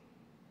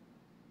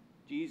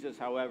 Jesus,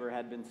 however,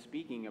 had been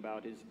speaking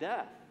about his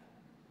death,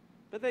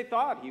 but they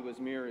thought he was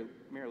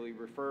merely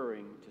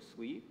referring to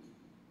sleep.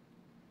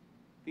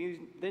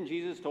 Then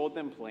Jesus told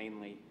them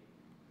plainly,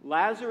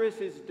 "Lazarus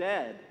is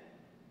dead.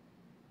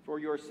 For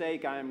your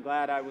sake I am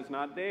glad I was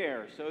not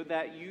there, so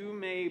that you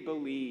may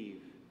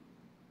believe.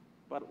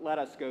 But let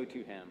us go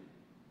to him."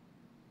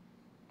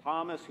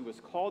 Thomas, who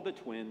was called the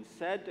Twin,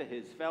 said to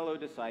his fellow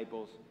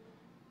disciples,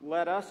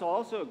 "Let us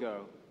also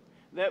go,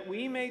 that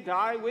we may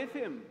die with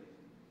him."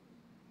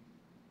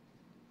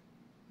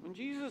 When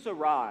Jesus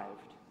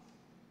arrived,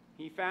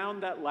 he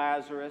found that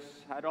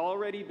Lazarus had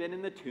already been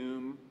in the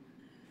tomb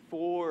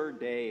 4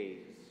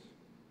 days.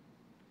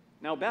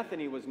 Now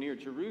Bethany was near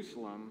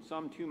Jerusalem,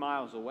 some 2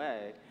 miles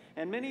away,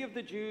 and many of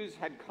the Jews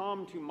had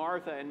come to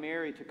Martha and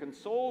Mary to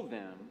console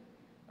them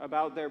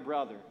about their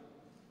brother.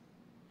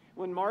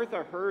 When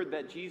Martha heard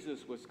that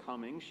Jesus was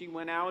coming, she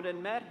went out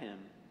and met him,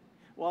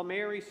 while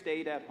Mary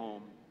stayed at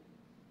home.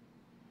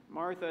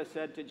 Martha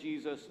said to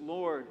Jesus,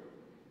 "Lord,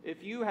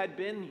 if you had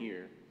been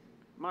here,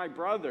 my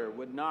brother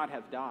would not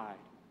have died.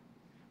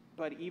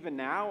 But even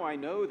now I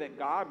know that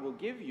God will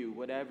give you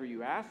whatever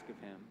you ask of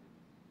him."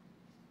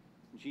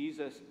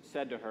 Jesus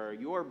said to her,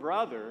 "Your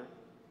brother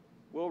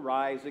will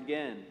rise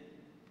again."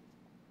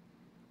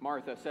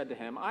 Martha said to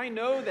him, "I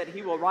know that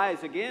he will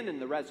rise again in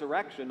the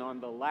resurrection on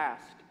the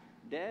last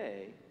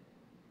day."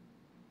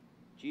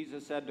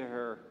 Jesus said to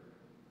her,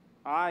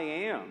 "I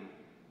am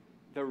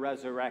the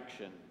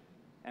resurrection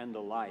and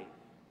the life.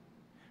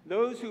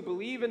 Those who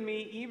believe in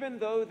me, even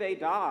though they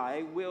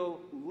die,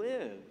 will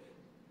live.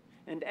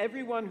 And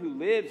everyone who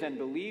lives and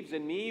believes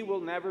in me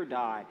will never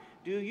die.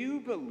 Do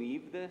you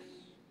believe this?"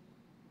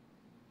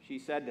 She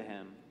said to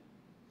him,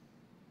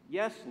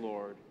 "Yes,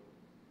 Lord,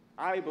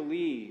 I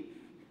believe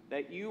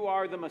that you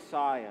are the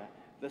Messiah,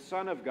 the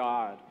Son of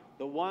God,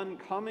 the one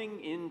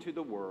coming into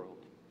the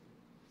world."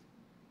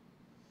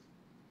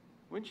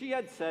 When she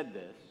had said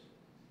this,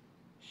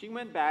 she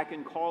went back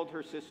and called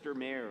her sister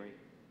Mary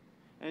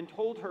and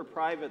told her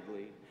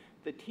privately,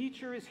 "The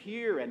teacher is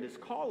here and is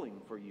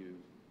calling for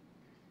you."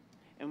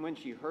 And when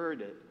she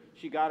heard it,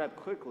 she got up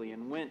quickly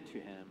and went to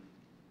him.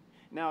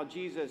 Now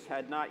Jesus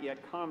had not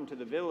yet come to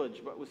the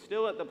village, but was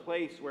still at the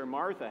place where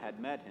Martha had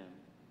met him.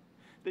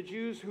 The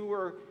Jews who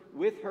were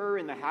with her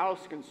in the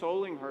house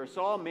consoling her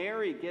saw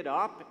Mary get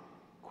up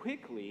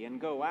quickly and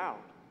go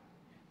out.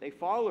 They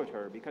followed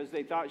her because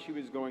they thought she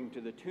was going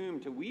to the tomb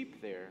to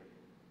weep there.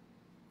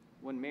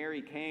 When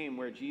Mary came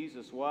where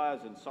Jesus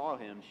was and saw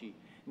him, she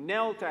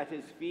knelt at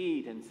his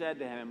feet and said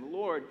to him,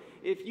 "Lord,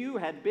 if you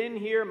had been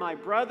here, my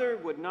brother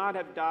would not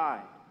have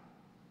died."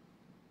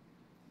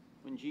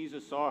 When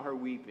Jesus saw her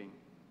weeping,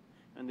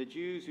 and the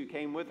Jews who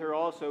came with her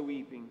also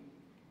weeping,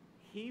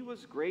 he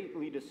was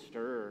greatly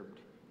disturbed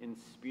in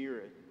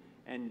spirit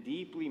and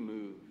deeply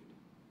moved.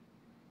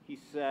 He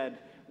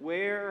said,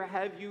 "Where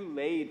have you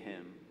laid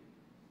him?"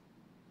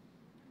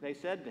 They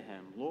said to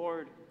him,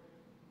 "Lord,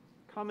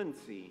 come and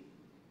see."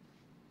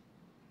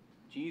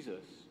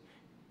 Jesus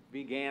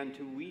began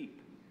to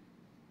weep.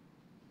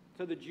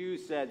 So the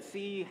Jews said,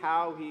 "See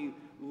how he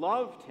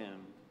loved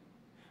him."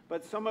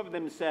 But some of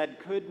them said,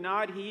 "Could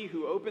not he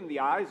who opened the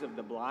eyes of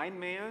the blind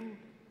man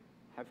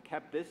have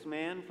kept this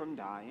man from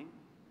dying?"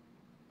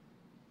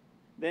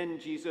 Then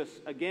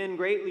Jesus, again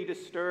greatly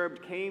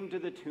disturbed, came to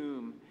the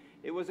tomb.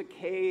 It was a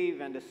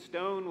cave, and a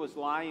stone was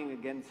lying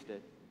against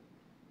it.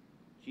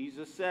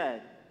 Jesus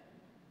said,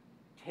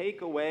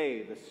 "Take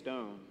away the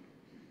stone."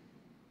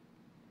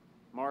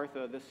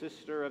 Martha, the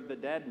sister of the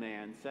dead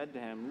man, said to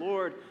him,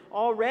 "Lord,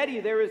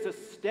 already there is a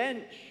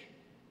stench,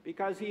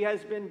 because he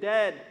has been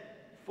dead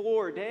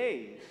 4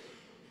 days."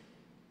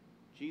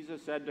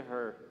 Jesus said to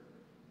her,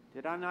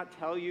 "Did I not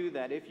tell you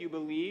that if you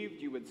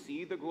believed, you would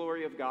see the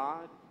glory of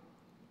God?"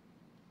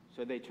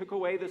 So they took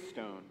away the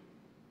stone.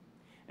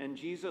 And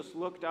Jesus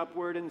looked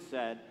upward and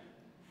said,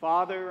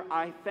 "Father,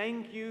 I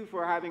thank you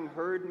for having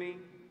heard me.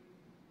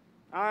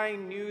 I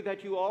knew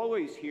that you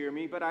always hear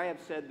me, but I have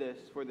said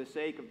this for the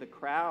sake of the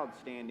crowd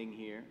standing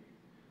here,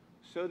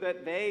 so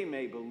that they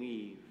may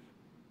believe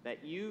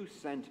that you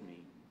sent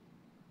me."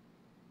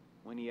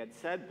 When he had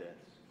said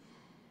this,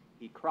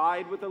 he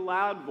cried with a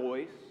loud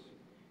voice,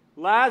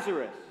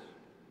 "Lazarus,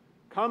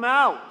 come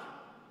out!"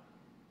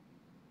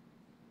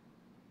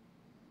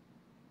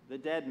 The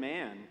dead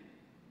man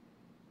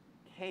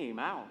came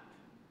out.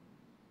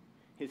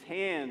 his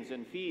hands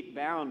and feet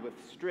bound with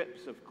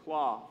strips of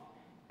cloth,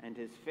 and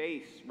his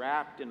face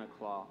wrapped in a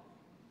cloth.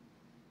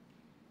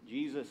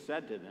 Jesus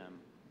said to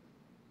them,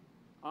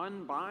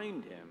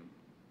 "Unbind him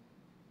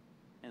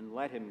and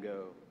let him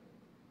go."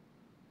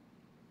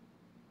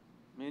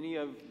 Many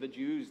of the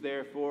Jews,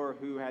 therefore,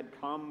 who had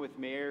come with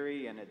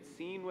Mary and had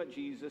seen what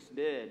Jesus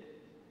did,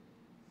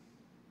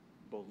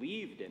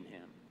 believed in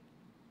him.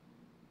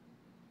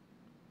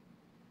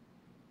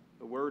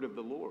 The word of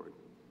the Lord.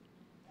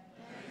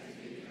 Thanks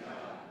be to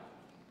God.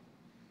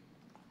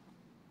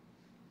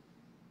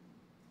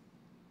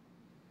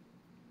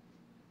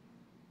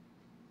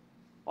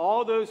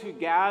 All those who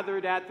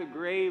gathered at the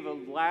grave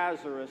of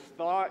Lazarus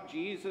thought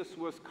Jesus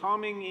was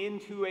coming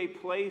into a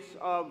place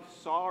of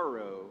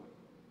sorrow.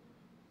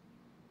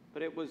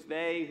 But it was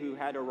they who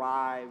had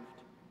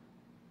arrived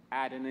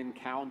at an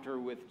encounter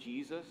with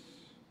Jesus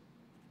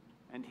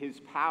and his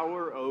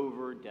power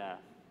over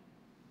death.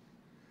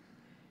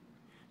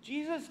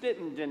 Jesus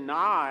didn't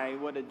deny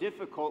what a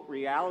difficult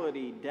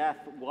reality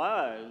death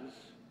was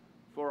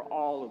for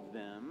all of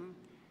them.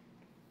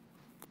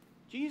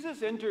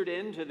 Jesus entered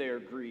into their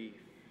grief,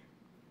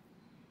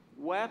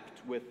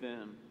 wept with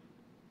them,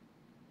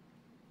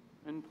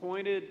 and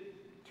pointed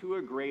to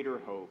a greater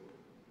hope.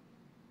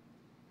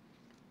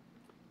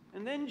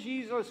 And then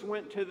Jesus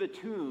went to the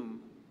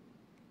tomb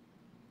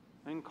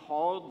and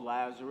called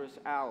Lazarus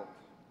out,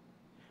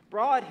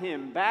 brought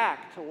him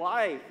back to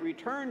life,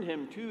 returned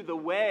him to the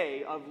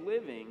way of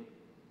living.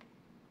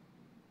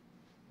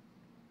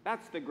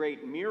 That's the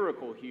great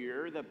miracle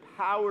here, the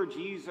power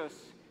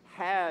Jesus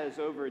has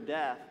over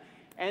death.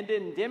 And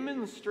in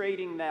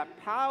demonstrating that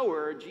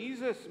power,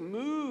 Jesus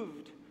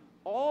moved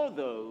all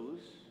those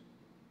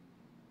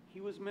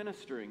he was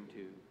ministering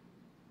to.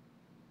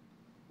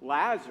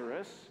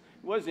 Lazarus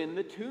was in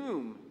the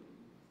tomb,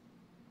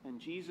 and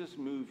Jesus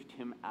moved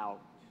him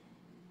out.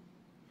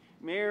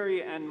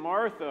 Mary and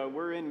Martha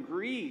were in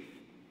grief,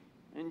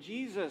 and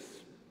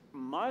Jesus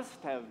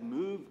must have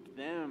moved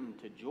them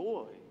to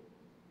joy.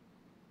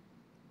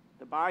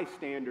 The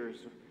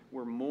bystanders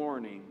were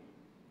mourning,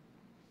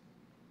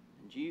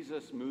 and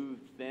Jesus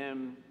moved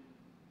them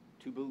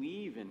to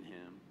believe in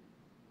him.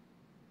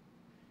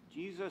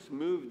 Jesus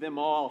moved them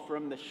all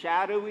from the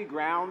shadowy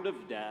ground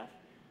of death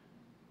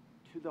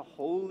to the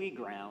holy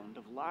ground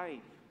of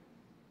life.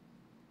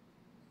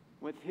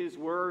 With his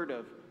word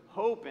of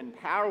hope and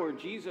power,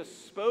 Jesus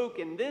spoke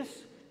in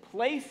this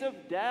place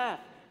of death,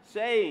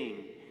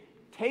 saying,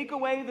 "Take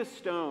away the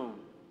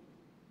stone.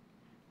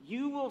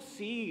 You will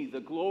see the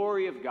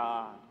glory of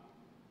God.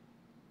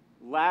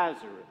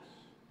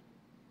 Lazarus,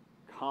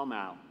 come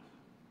out."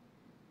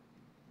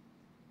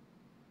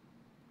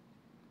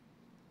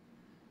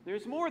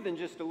 There's more than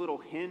just a little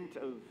hint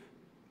of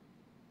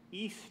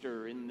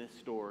Easter in this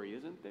story,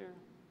 isn't there?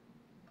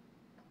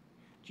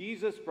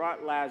 Jesus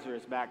brought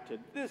Lazarus back to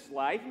this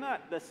life,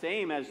 not the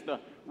same as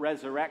the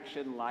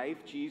resurrection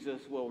life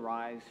Jesus will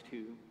rise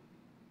to.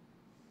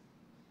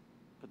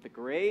 But the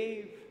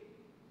grave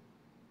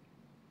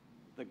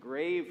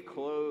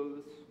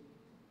clothes,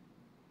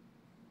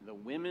 the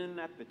women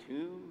at the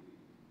tomb,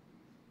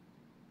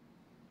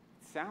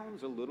 it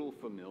sounds a little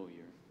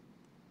familiar.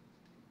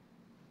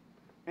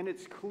 And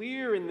it's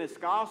clear in this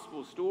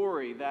gospel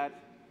story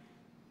that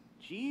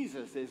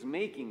Jesus is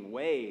making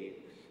waves,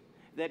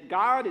 that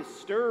God is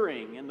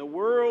stirring and the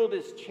world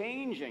is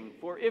changing.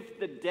 For if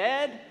the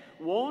dead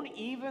won't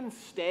even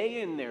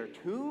stay in their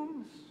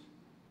tombs,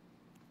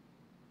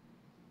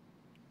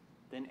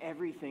 then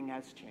everything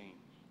has changed.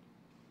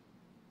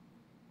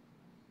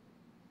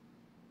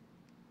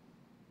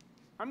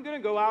 I'm going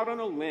to go out on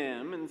a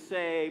limb and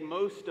say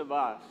most of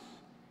us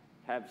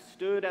have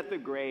stood at the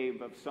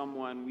grave of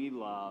someone we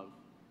love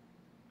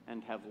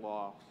and have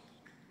lost.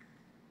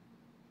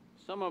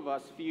 Some of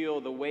us feel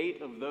the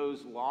weight of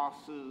those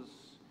losses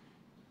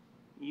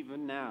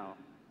even now.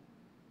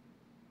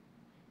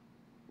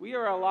 We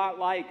are a lot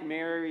like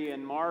Mary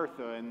and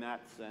Martha in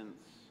that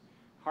sense,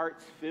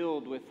 hearts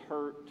filled with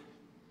hurt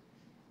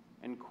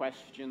and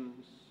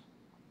questions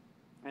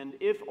and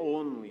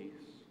if-onlys.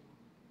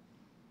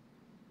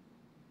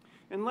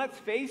 And let's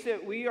face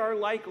it, we are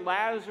like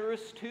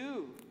Lazarus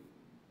too.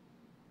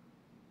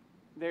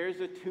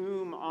 There's a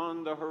tomb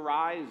on the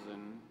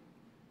horizon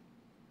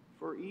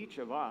for each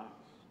of us.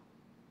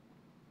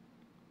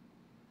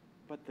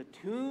 But the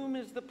tomb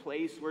is the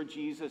place where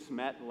Jesus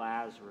met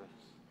Lazarus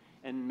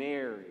and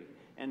Mary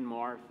and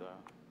Martha,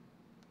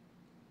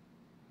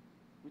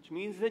 which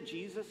means that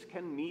Jesus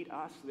can meet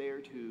us there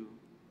too.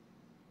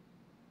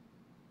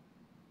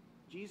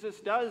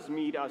 Jesus does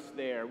meet us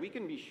there, we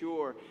can be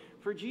sure,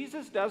 for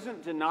Jesus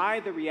doesn't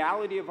deny the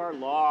reality of our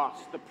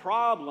loss, the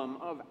problem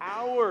of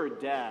our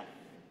death,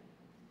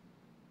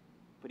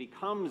 but he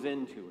comes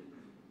into it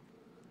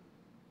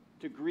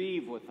to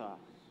grieve with us,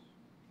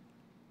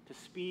 to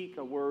speak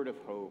a word of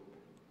hope,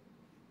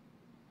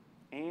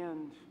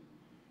 and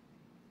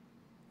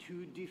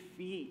to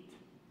defeat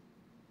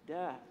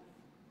death.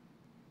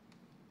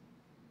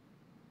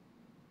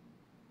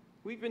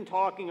 We've been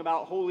talking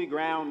about holy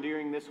ground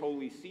during this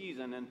holy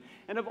season,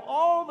 and of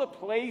all the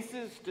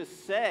places to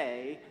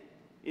say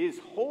is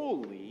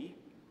holy,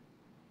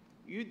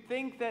 you'd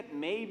think that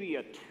maybe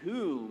a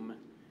tomb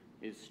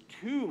is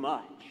too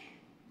much.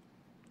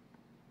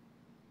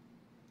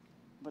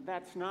 But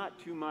that's not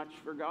too much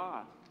for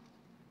God.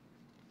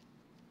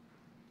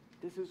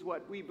 This is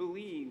what we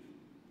believe.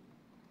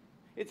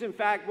 It's in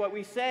fact what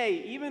we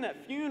say, even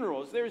at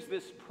funerals. There's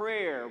this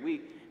prayer.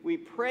 We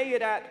pray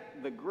it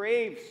at the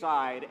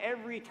graveside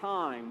every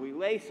time we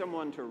lay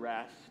someone to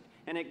rest.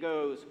 And it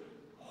goes,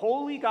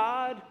 Holy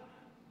God,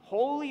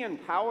 holy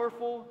and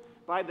powerful,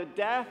 by the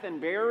death and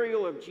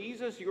burial of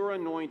Jesus, your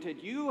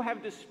anointed, you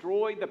have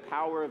destroyed the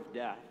power of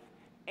death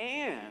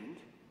and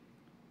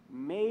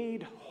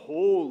made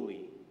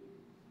holy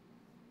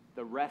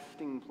the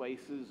resting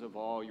places of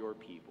all your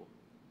people.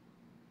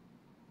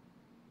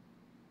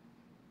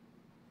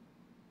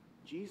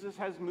 Jesus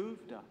has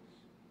moved us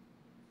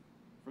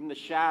from the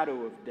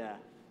shadow of death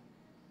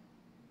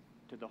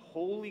to the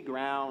holy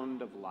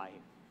ground of life.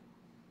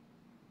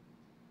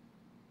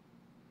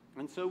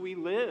 And so we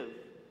live.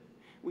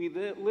 We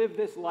live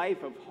this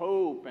life of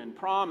hope and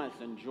promise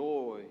and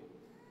joy.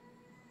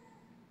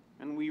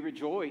 And we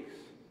rejoice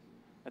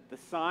at the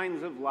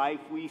signs of life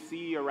we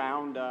see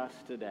around us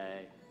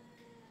today.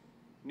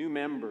 New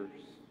members,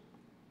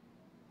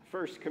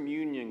 First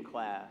Communion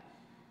class,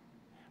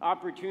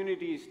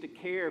 opportunities to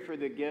care for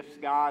the gifts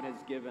God has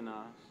given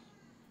us.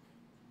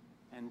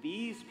 And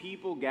these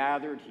people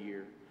gathered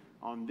here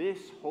on this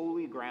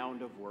holy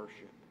ground of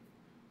worship,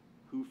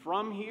 who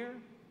from here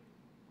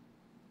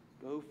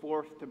go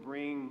forth to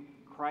bring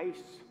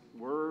Christ's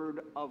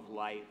word of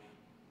life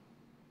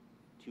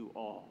to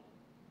all.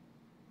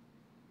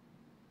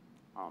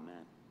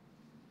 Amen.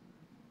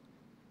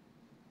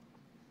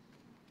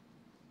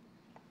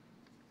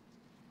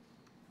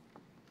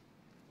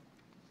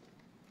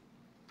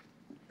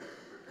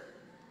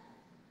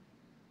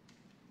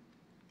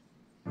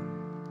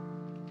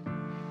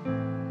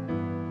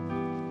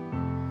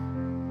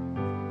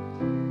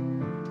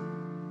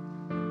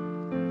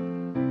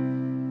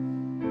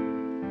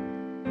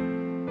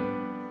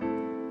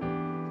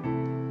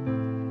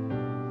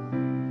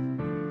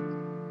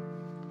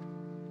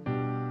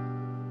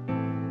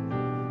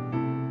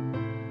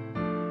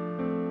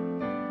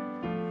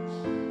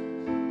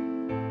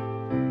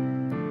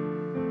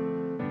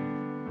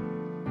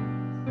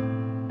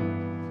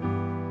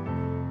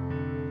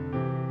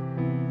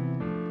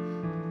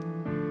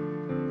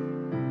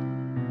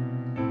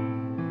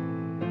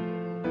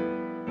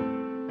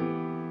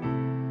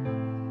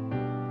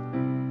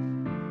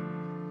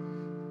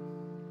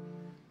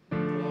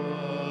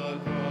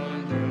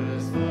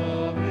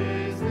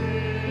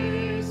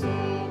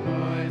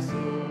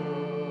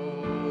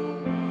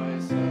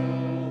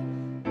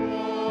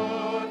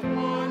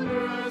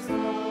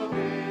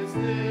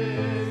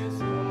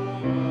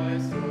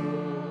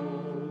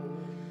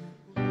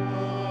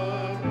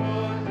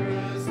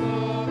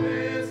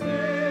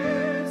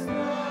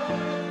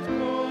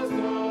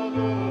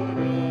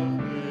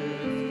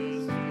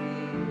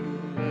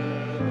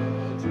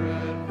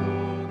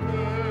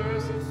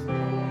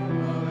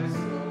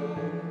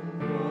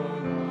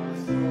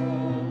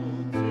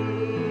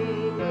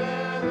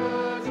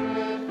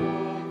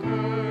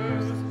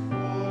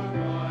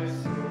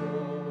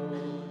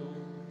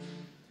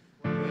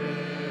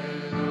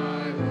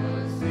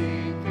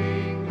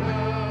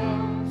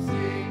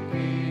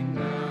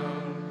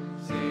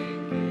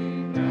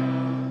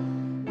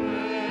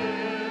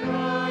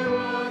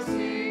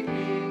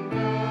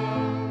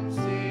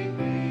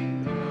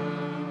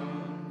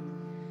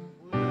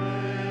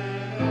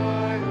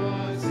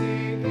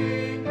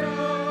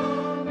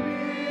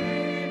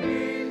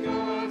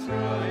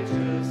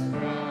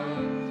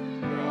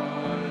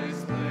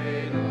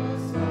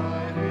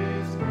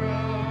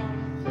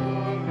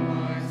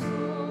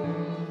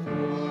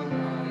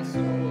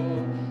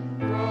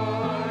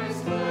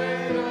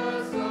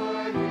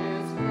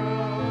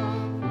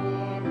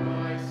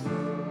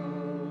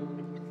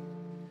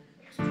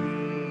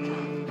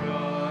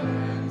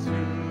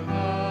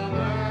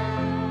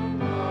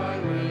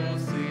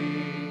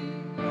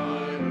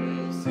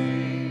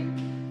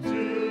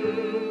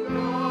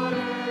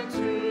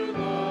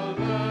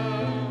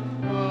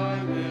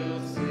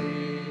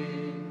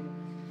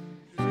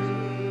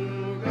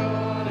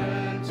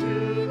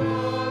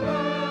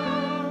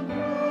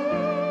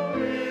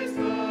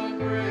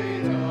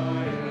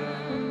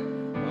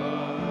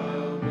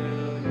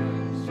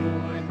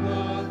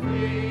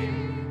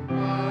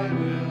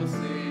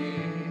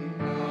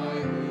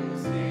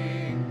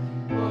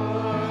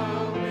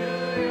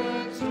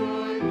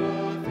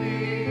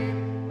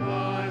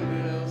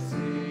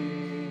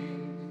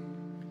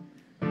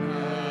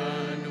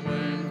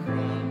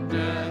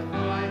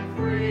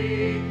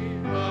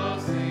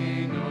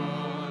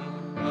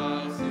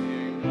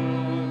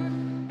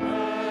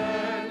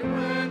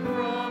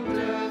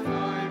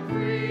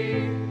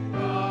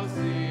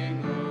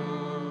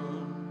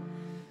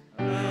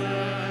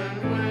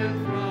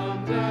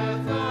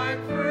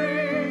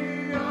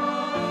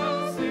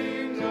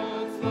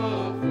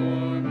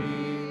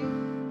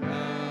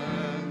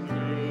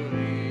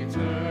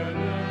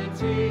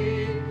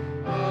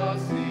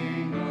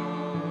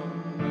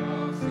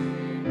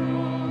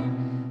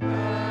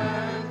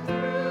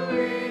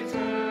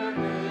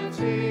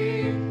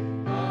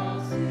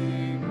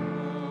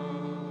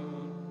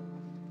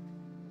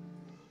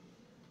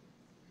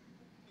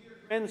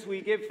 Friends,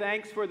 we give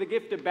thanks for the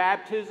gift of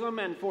baptism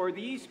and for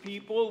these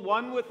people,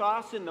 one with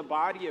us in the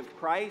body of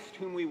Christ,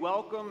 whom we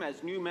welcome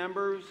as new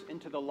members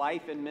into the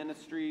life and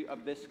ministry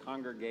of this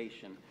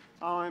congregation.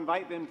 I'll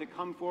invite them to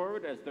come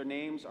forward as their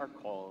names are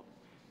called.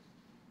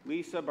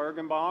 Lisa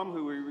Bergenbaum,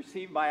 who we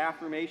received by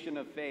affirmation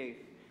of faith.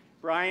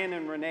 Brian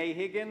and Renee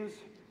Higgins,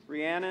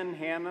 Rhiannon,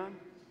 Hannah,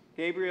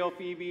 Gabriel,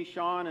 Phoebe,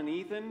 Sean, and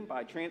Ethan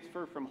by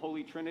transfer from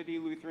Holy Trinity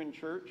Lutheran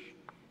Church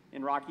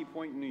in Rocky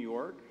Point, New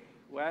York.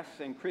 Wes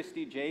and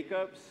Christy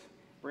Jacobs,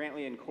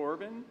 Brantley and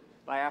Corbin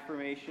by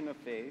affirmation of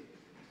faith.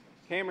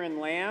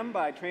 Cameron Lamb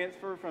by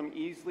transfer from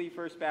Easley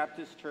First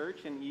Baptist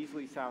Church in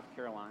Easley, South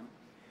Carolina.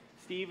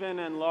 Stephen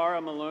and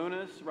Laura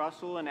Malonis,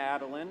 Russell and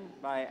Adeline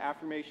by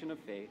affirmation of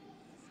faith.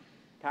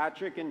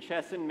 Patrick and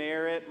Chesson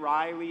Merritt,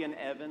 Riley and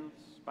Evans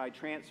by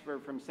transfer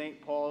from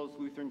St. Paul's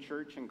Lutheran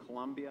Church in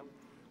Columbia.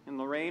 And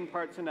Lorraine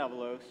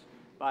Partsenevelos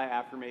by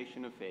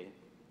affirmation of faith.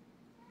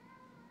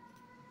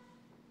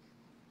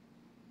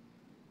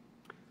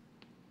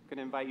 I'm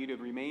going to invite you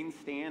to remain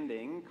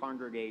standing,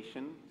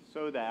 congregation,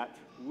 so that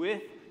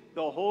with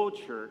the whole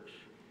church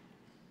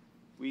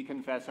we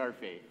confess our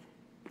faith.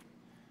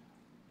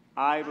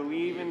 I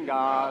believe in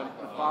God,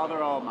 the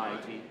Father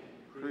Almighty,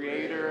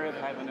 creator of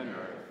heaven and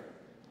earth.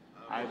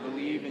 I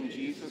believe in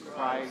Jesus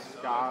Christ,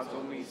 God's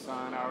only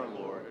Son, our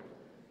Lord,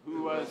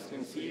 who was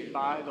conceived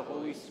by the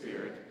Holy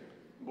Spirit,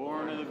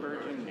 born of the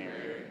Virgin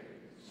Mary,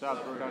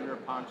 suffered under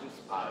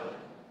Pontius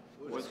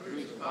Pilate, was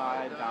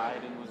crucified,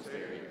 died, and was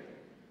buried.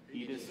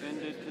 He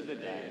descended to the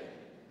dead.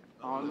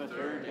 On the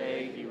third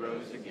day he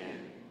rose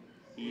again.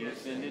 He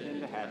ascended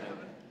into heaven.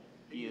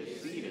 He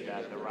is seated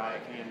at the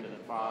right hand of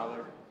the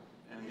Father,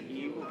 and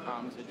he will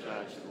come to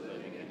judge the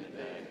living and the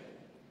dead.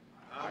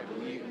 I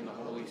believe in the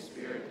Holy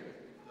Spirit,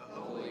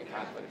 the Holy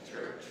Catholic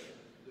Church,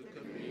 the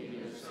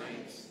communion of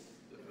saints,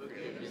 the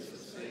forgiveness of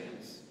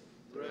sins,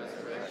 the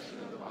resurrection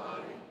of the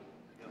body,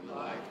 and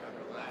life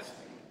everlasting.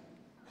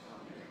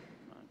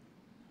 Amen.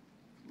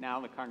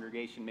 Now the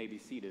congregation may be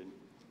seated.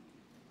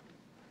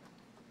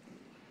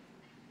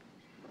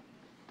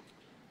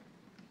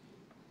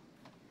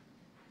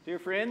 Dear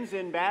friends,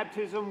 in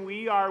baptism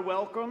we are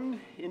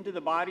welcomed into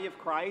the body of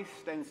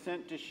Christ and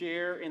sent to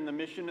share in the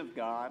mission of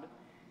God.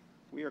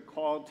 We are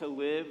called to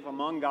live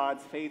among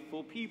God's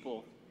faithful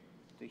people,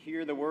 to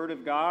hear the word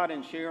of God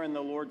and share in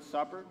the Lord's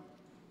Supper,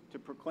 to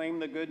proclaim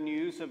the good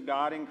news of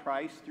God in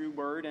Christ through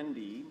word and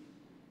deed,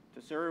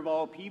 to serve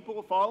all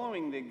people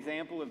following the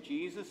example of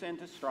Jesus, and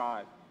to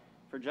strive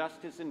for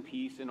justice and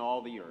peace in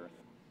all the earth.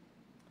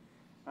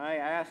 I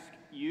ask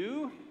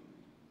you,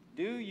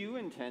 do you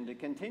intend to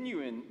continue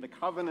in the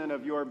covenant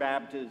of your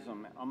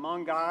baptism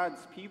among God's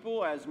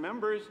people as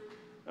members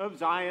of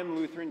Zion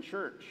Lutheran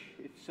Church?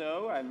 If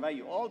so, I invite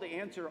you all to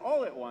answer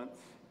all at once.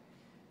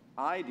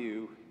 I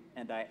do,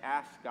 and I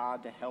ask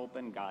God to help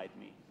and guide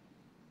me.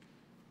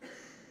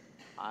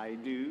 I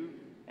do,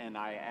 and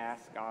I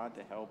ask God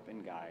to help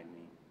and guide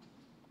me.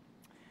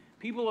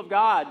 People of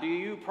God, do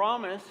you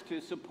promise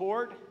to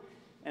support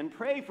and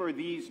pray for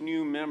these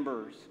new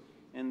members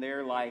in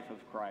their life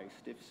of Christ?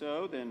 If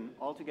so, then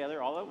all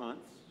together, all at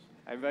once,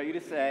 I invite you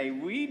to say,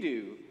 we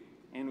do,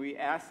 and we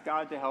ask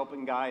God to help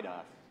and guide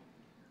us.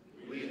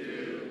 We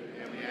do,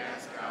 and we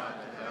ask God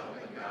to help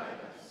and guide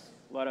us.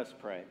 Let us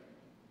pray.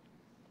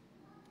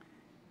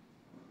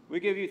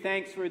 We give you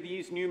thanks for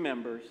these new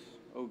members,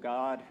 O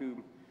God,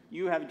 whom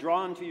you have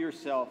drawn to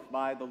yourself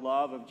by the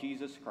love of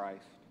Jesus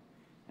Christ,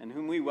 and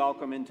whom we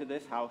welcome into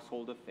this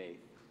household of faith.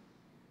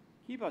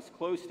 Keep us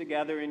close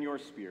together in your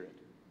spirit,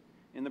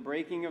 in the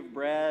breaking of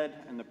bread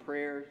and the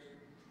prayers,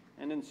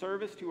 and in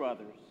service to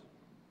others.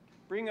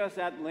 Bring us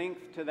at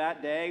length to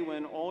that day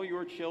when all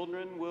your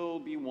children will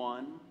be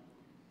one,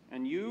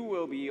 and you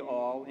will be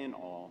all in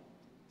all.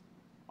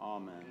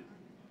 Amen.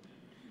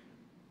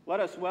 Let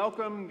us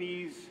welcome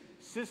these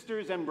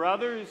sisters and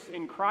brothers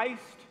in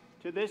Christ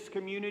to this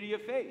community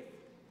of faith.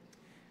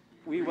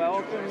 We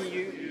welcome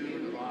you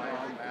in life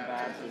and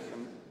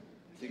baptism.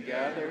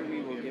 Together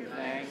we will give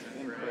thanks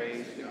and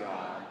praise to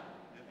God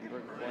and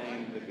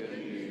proclaim the good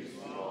news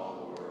to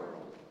all the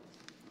world.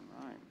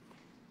 All right.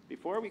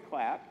 Before we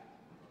clap,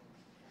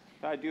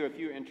 I do a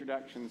few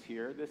introductions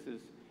here. This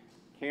is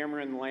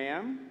Cameron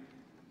Lamb,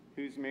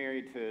 who's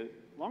married to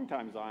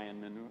longtime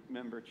Zion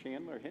member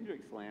Chandler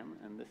Hendricks Lamb,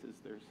 and this is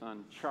their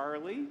son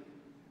Charlie.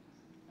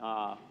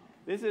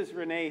 This is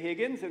Renee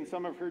Higgins and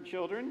some of her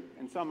children,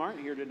 and some aren't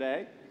here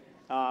today.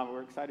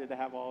 We're excited to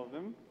have all of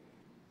them.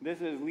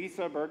 This is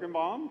Lisa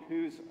Bergenbaum,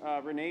 who's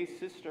Renee's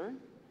sister,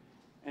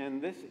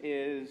 and this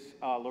is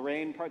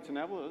Lorraine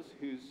Partsenevelos,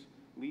 who's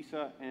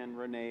Lisa and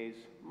Renee's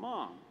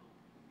mom.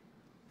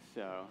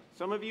 So,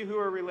 some of you who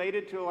are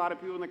related to a lot of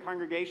people in the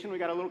congregation, we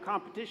got a little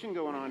competition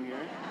going on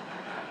here.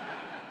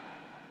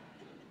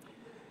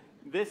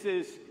 This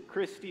is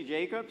Christy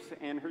Jacobs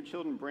and her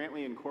children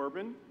Brantley and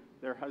Corbin.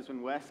 Their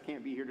husband Wes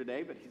can't be here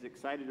today, but he's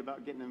excited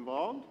about getting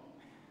involved.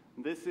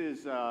 This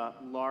is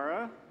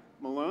Laura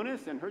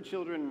Malonis and her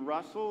children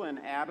Russell and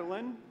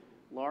Adeline.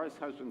 Laura's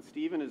husband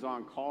Stephen is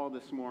on call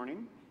this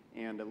morning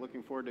and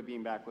looking forward to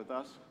being back with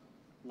us.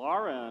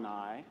 Laura and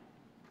I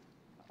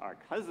our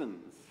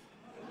cousins.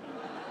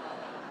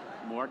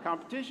 More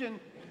competition.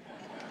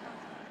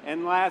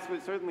 And last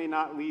but certainly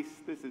not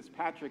least, this is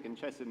Patrick and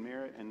Chesson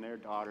Merritt and their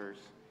daughters,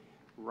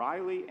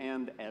 Riley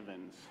and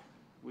Evans.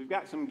 We've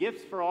got some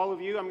gifts for all of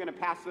you. I'm going to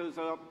pass those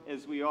up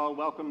as we all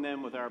welcome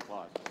them with our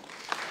applause.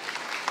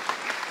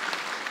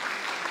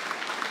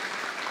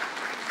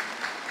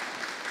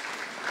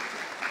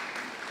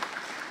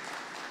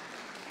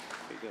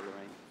 Take it,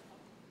 Lorraine.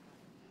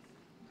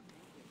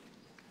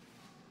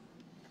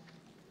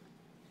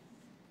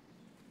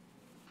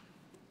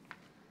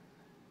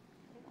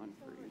 One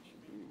for each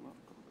of you. Welcome.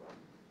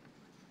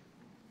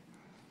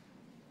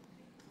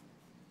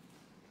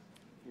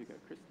 Here you go,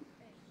 Kristen.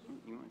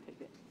 You want to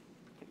take it?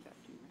 Take that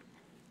to you.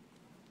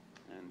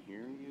 And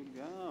here you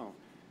go.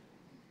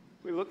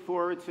 We look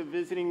forward to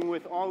visiting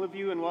with all of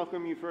you and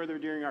welcome you further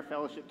during our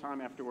fellowship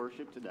time after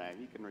worship today.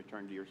 You can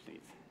return to your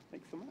seats.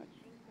 Thanks so much.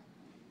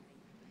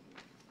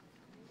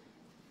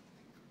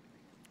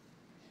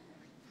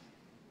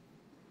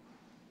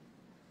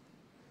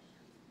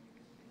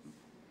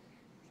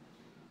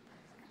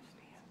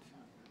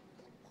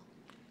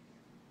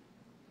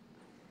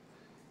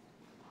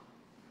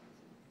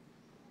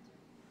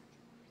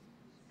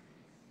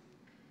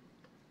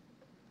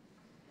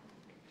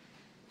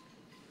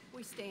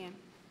 We stand.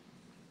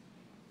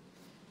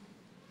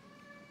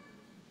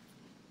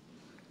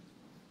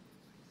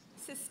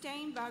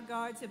 Sustained by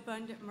God's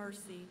abundant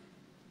mercy,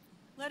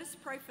 let us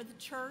pray for the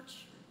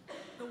church,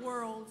 the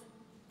world,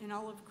 and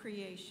all of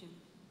creation.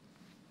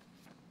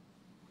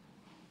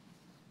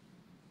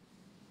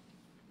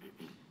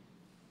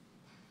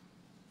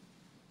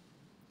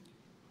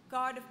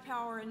 God of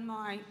power and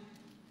might,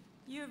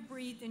 you have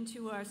breathed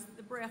into us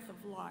the breath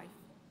of life.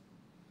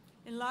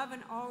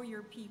 Enliven all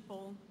your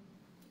people,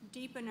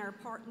 deepen our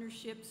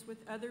partnerships with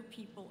other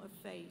people of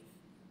faith.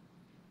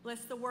 Bless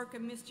the work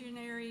of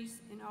missionaries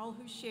and all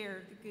who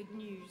share the good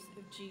news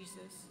of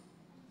Jesus.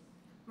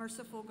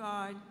 Merciful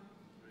God,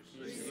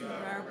 receive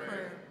our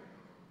prayer.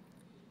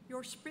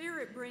 Your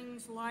Spirit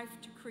brings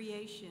life to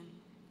creation.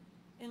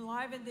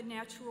 Enliven the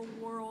natural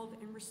world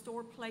and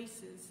restore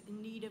places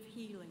in need of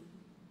healing.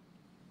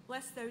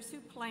 Bless those who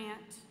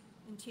plant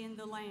and tend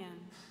the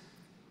land.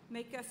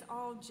 Make us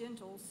all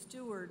gentle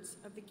stewards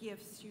of the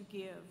gifts you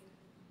give.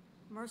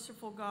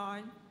 Merciful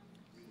God,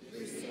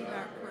 receive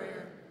our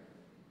prayer.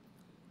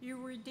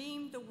 You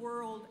redeem the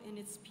world and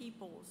its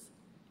peoples.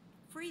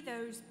 Free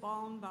those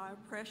bound by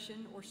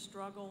oppression or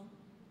struggle.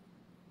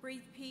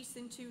 Breathe peace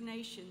into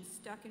nations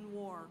stuck in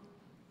war.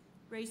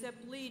 Raise up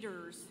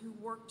leaders who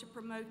work to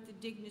promote the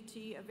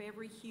dignity of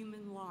every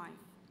human life.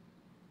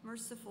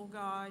 Merciful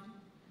God,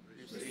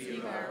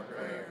 receive our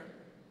prayer.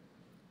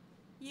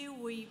 You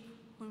weep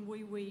when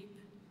we weep.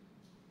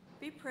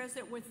 Be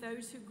present with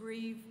those who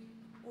grieve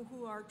or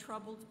who are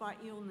troubled by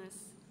illness.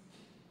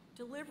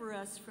 Deliver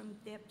us from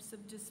depths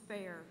of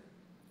despair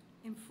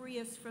and free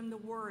us from the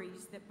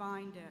worries that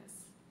bind us.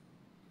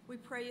 We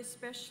pray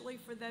especially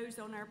for those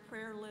on our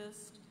prayer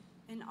list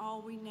and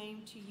all we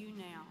name to you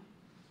now.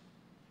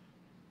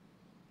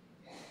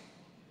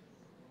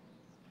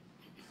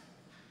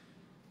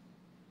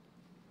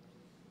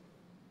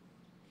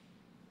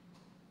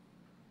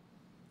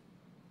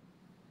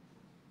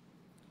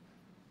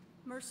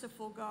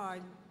 Merciful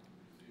God,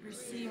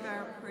 receive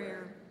our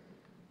prayer.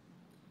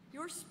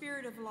 Your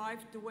spirit of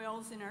life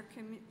dwells in our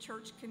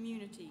church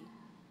community.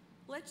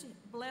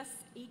 Bless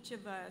each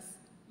of us,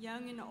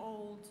 young and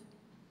old,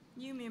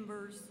 new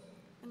members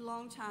and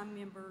longtime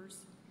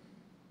members,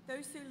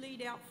 those who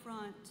lead out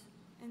front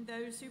and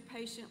those who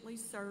patiently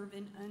serve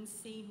in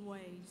unseen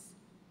ways.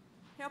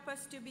 Help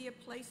us to be a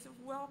place of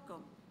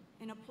welcome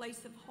and a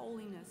place of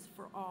holiness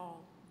for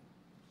all.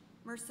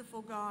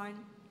 Merciful God,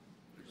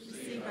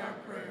 receive our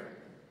prayer.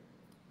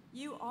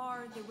 You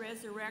are the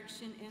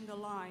resurrection and the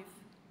life.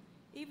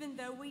 Even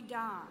though we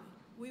die,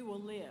 we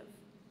will live.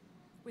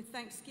 With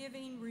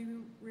thanksgiving,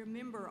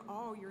 remember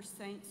all your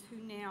saints who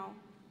now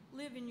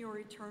live in your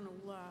eternal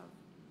love.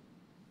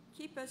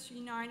 Keep us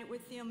united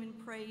with them in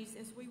praise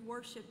as we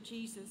worship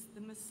Jesus,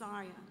 the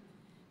Messiah,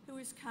 who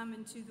is come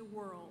into the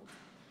world.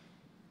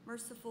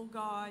 Merciful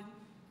God,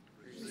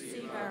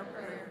 receive our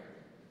prayer.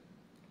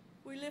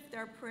 We lift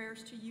our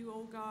prayers to you,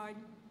 O God,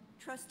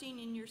 trusting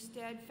in your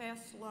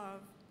steadfast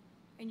love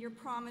and your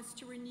promise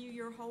to renew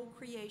your whole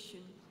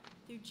creation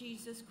through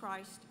Jesus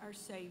Christ, our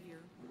Savior.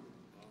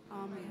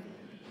 Amen.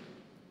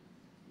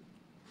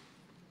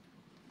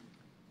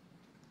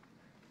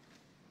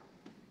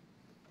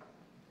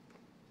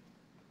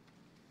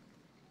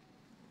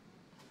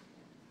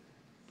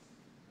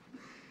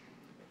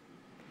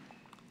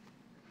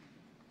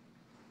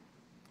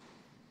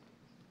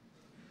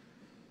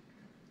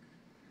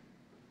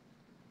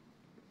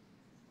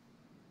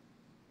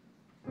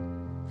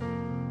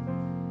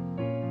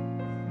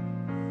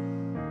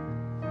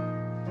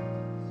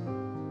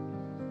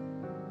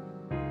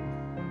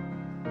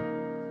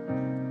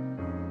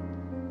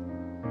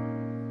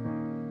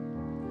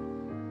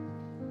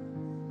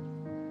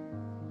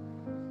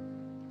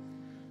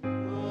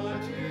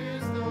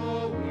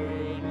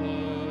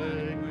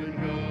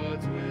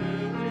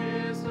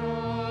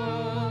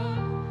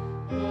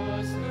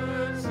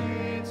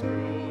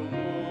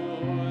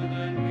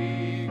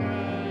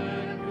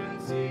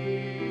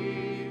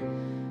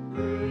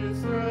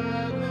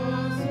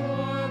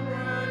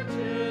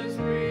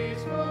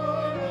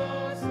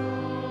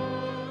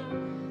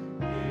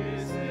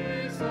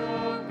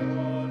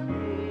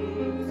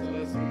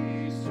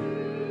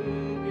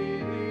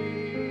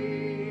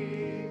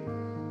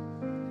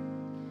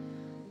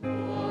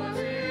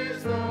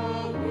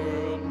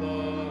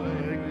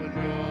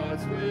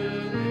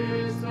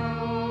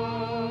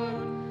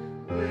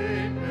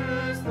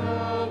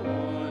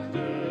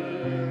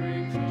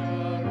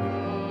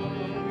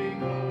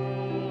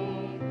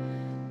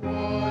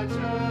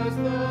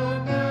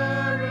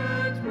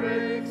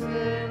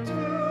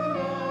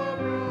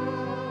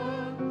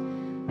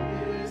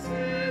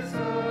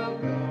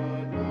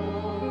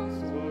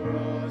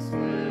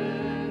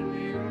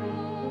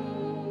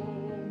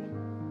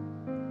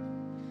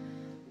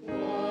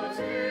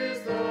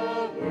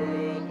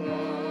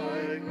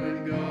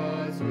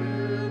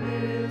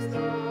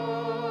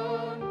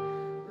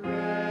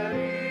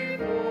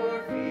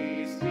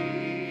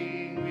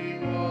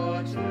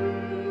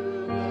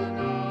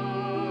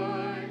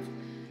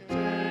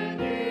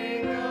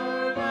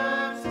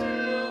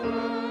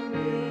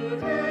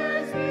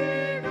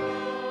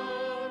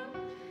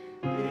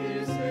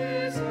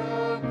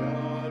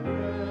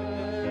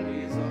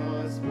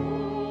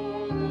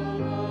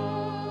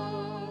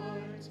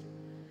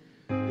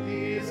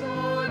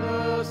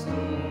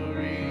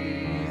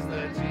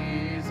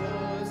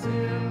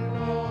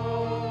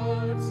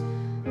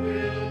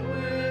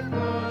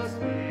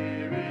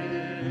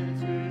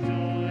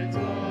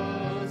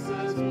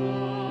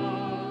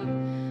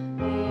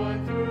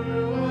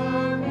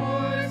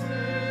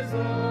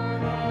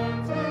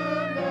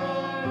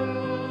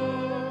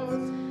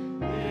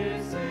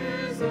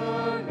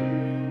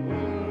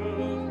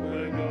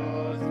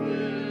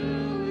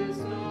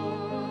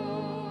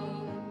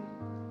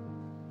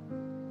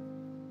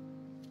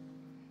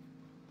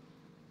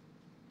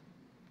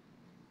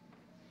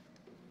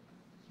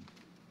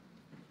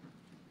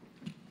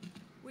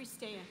 we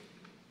stand?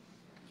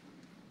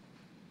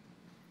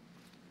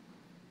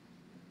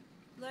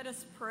 Let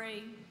us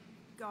pray.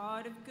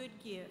 God of good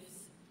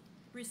gifts,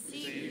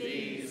 receive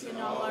these and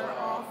all our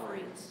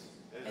offerings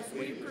as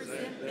we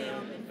present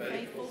them in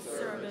faithful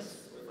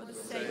service for the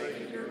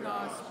sake of your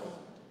gospel.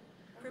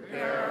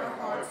 Prepare our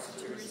hearts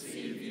to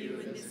receive you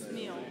in this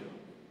meal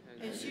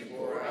as you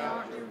pour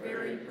out your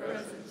very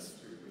presence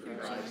through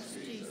Christ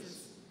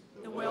Jesus,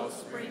 the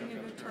wellspring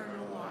of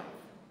eternal life.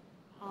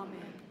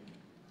 Amen.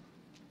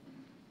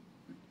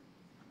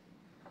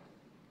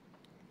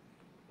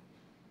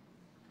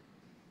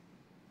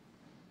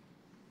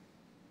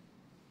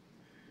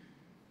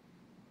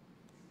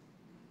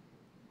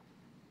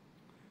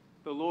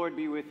 The Lord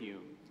be with you.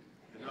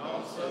 And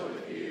also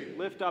with you.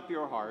 Lift up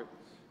your hearts.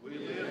 We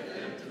lift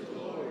them to the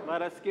Lord.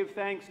 Let us give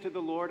thanks to the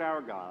Lord our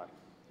God.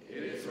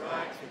 It is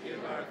right to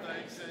give our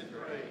thanks and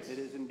praise. It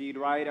is indeed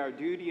right, our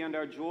duty and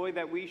our joy,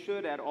 that we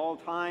should at all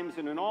times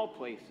and in all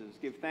places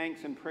give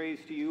thanks and praise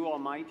to you,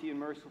 almighty and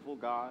merciful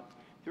God,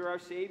 through our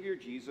Savior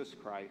Jesus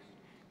Christ.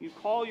 You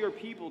call your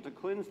people to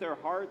cleanse their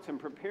hearts and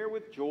prepare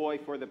with joy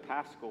for the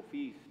Paschal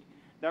feast,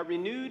 that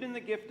renewed in the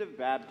gift of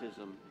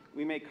baptism,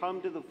 we may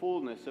come to the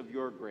fullness of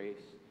your grace.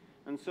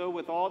 And so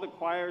with all the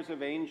choirs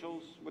of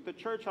angels, with the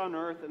church on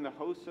earth and the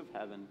hosts of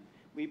heaven,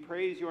 we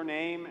praise your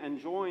name and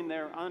join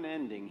their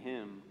unending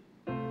hymn.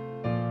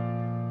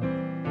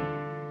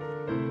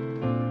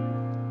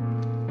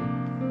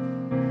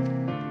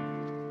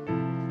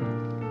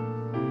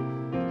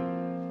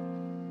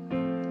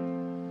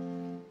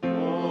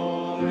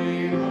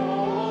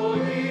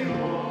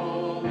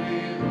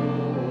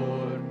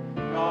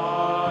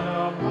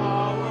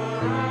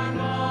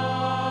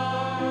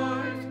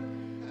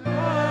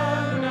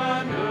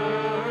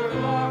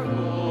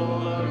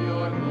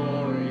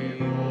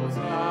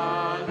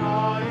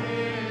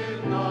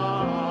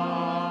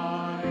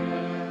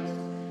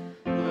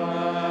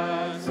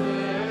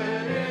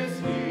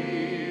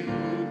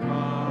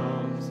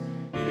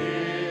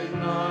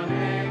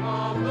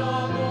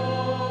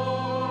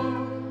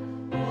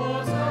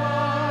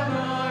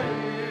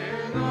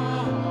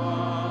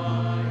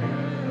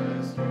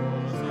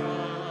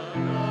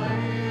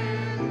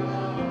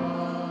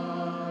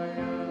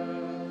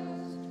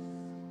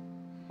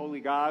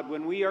 God,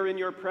 when we are in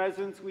your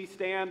presence, we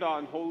stand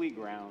on holy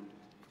ground.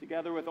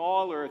 Together with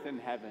all earth and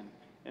heaven,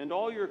 and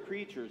all your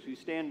creatures who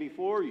stand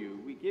before you,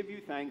 we give you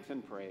thanks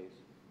and praise.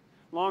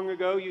 Long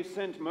ago, you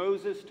sent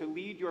Moses to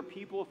lead your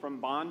people from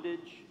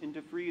bondage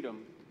into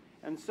freedom,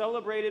 and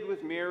celebrated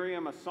with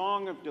Miriam a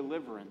song of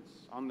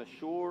deliverance on the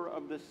shore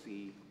of the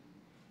sea.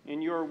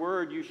 In your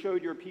word, you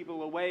showed your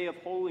people a way of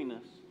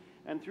holiness,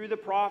 and through the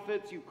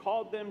prophets, you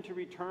called them to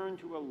return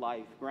to a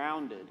life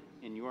grounded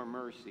in your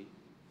mercy.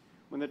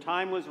 When the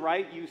time was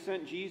right, you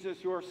sent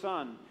Jesus, your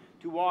Son,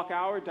 to walk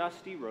our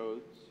dusty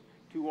roads,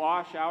 to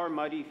wash our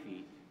muddy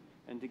feet,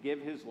 and to give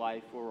his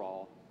life for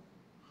all.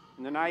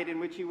 In the night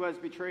in which he was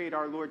betrayed,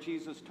 our Lord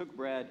Jesus took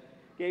bread,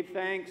 gave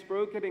thanks,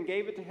 broke it, and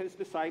gave it to his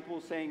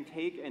disciples, saying,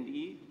 "Take and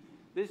eat.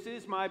 This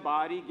is my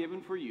body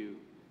given for you.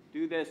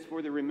 Do this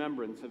for the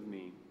remembrance of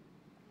me."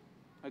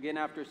 Again,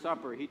 after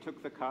supper, he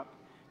took the cup,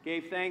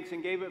 gave thanks,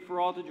 and gave it for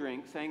all to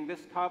drink, saying,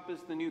 "This cup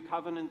is the new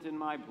covenant in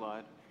my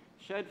blood,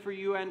 shed for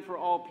you and for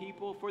all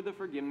people for the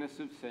forgiveness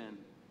of sin.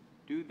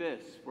 Do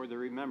this for the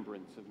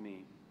remembrance of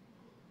me."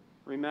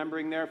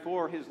 Remembering,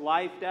 therefore, his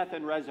life, death,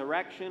 and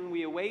resurrection,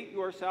 we await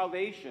your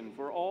salvation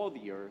for all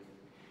the earth.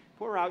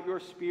 Pour out your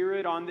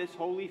Spirit on this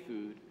holy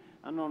food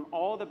and on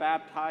all the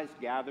baptized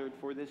gathered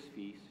for this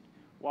feast.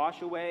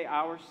 Wash away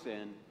our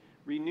sin,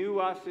 renew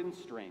us in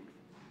strength,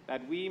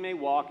 that we may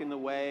walk in the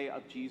way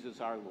of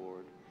Jesus our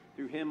Lord.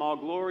 Through him all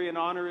glory and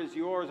honor is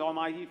yours,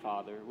 Almighty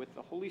Father, with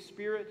the Holy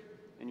Spirit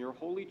and your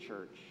holy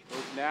church,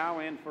 both now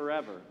and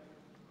forever.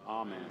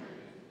 Amen.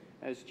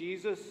 As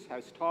Jesus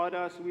has taught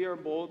us, we are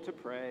bold to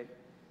pray.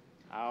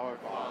 Our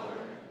Father,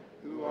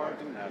 who art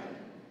in heaven,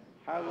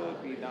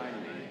 hallowed be thy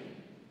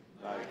name.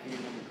 Thy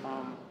kingdom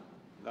come,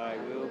 thy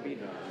will be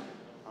done,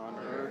 on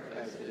earth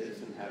as it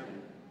is in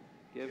heaven.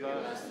 Give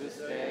us this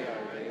day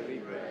our daily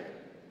bread,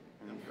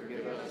 and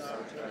forgive us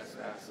our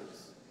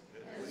trespasses,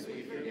 as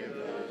we forgive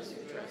those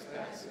who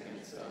trespass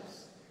against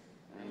us.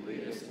 And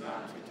lead us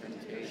not into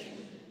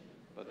temptation,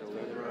 but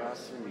deliver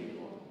us from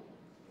evil.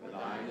 For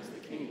thine is the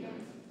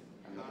kingdom,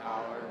 and the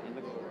power, and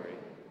the glory,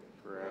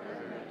 forever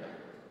and ever.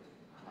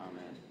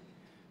 Amen.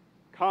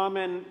 Come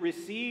and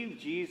receive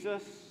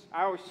Jesus,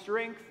 our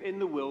strength in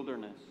the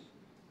wilderness.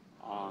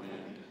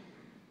 Amen.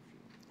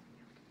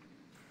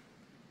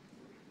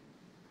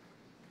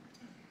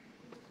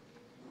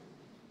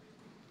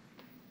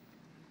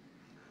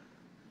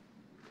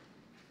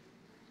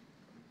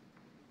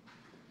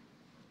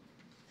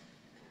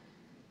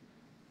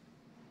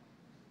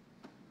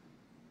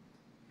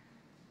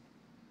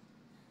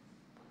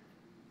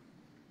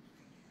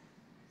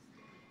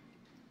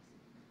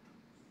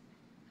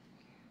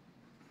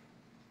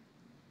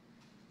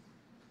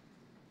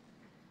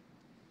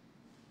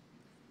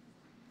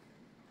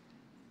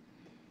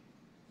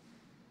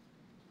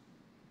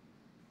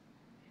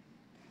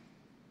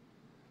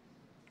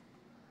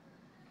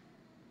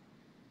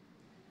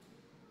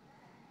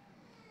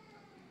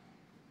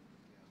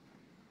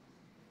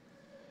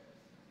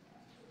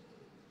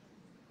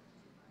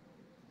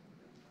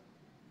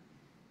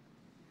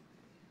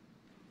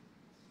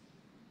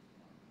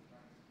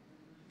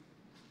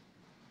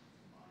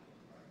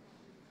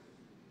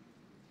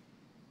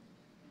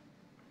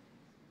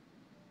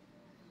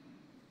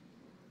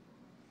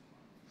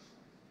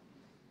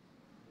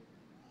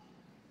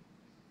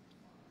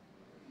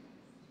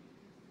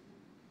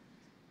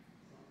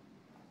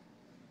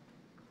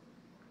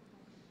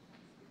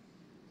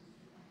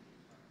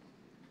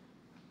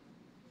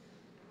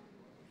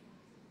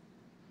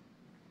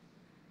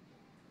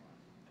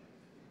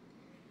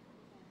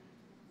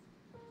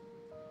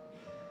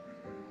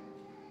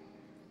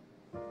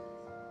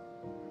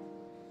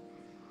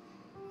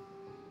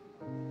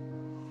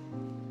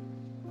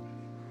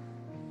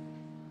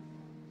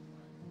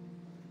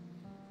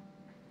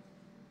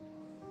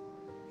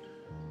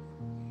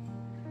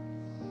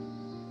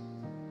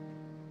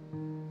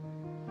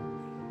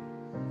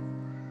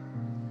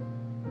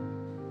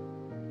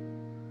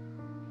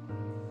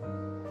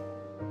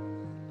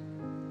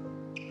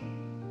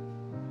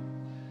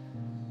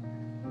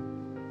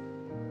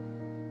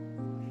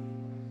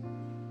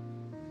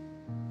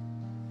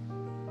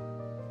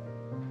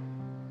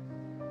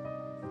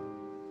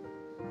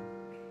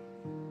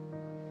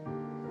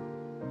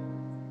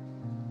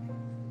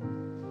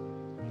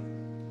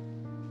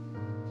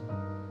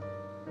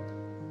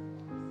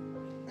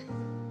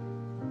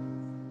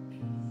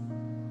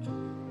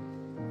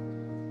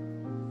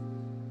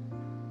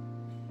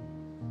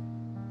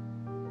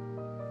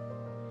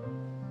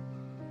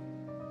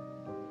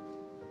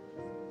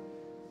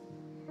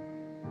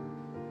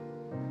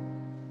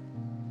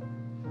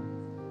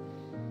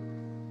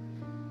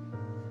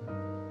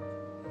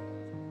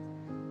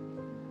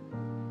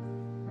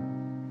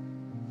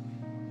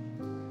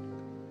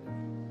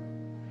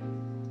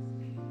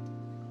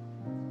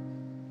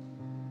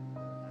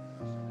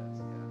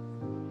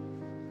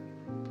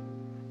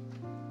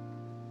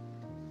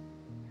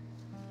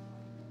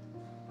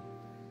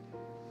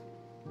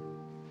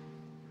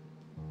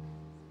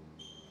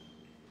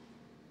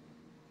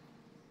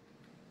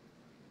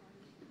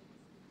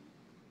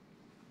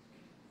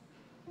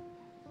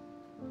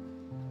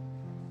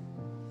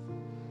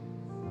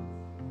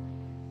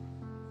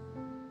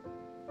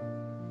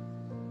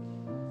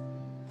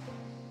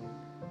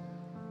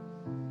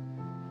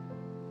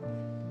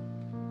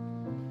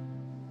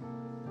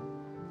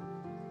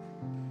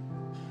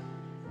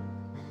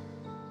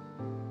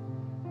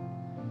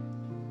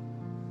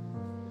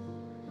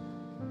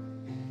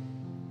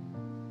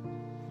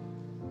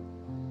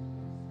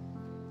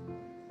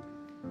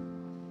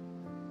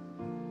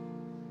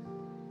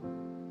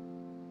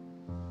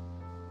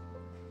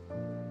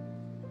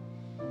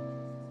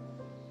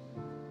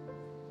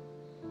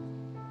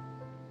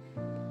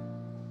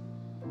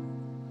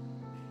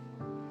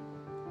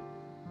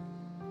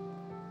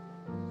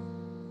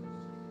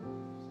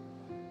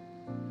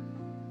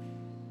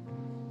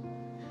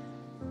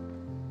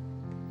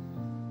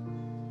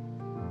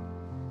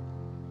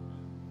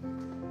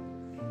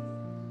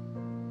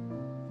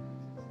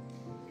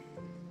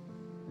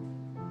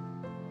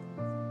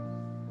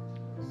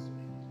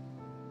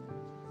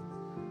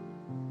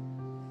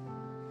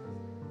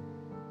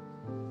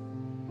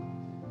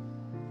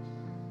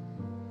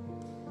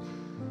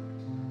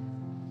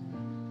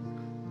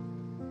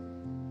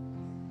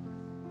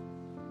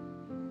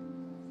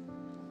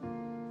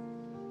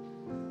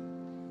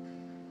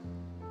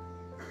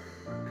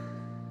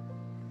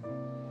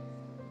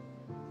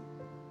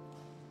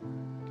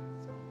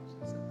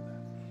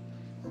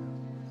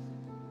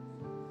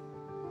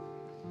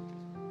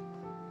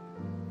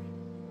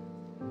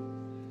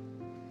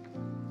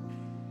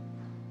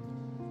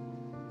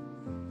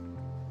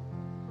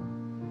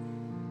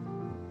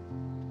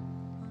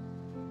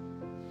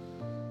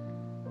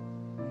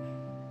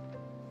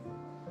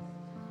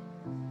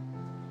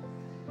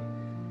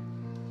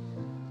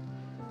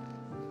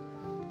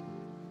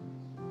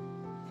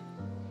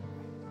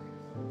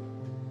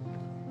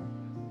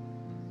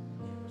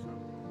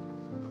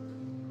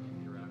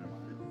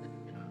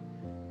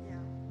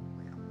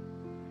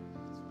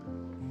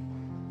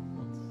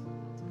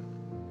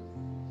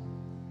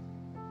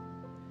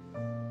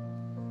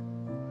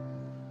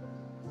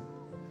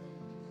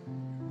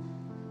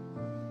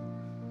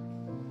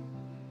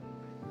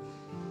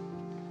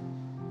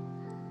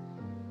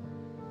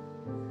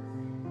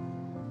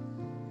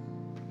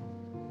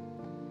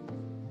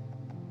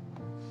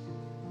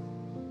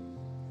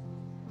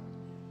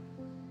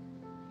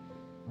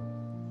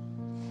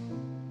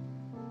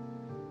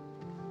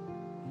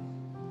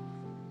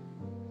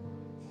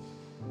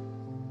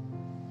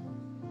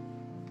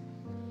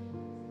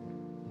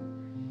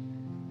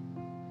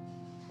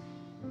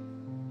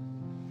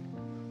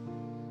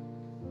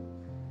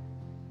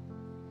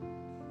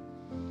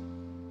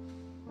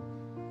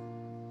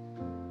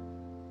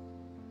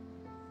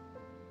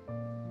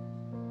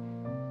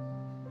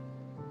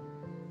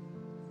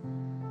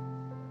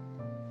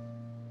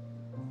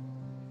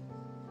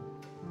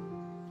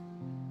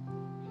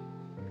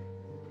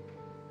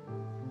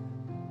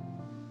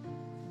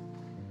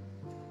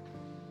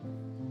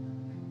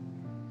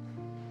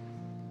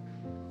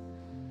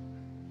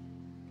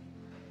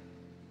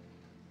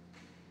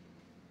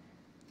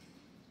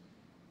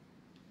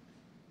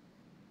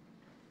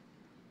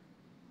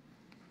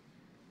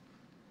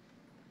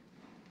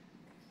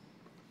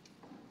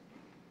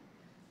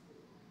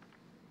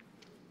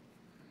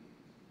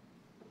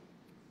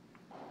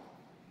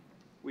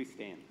 We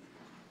stand.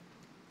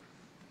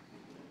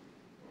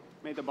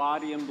 May the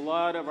body and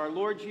blood of our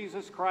Lord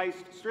Jesus Christ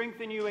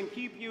strengthen you and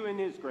keep you in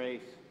his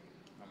grace.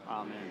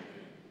 Amen.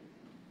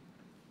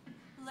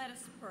 Let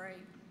us pray.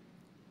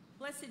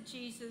 Blessed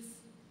Jesus,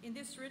 in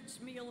this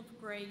rich meal of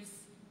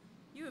grace,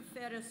 you have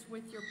fed us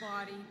with your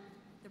body,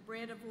 the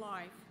bread of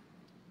life.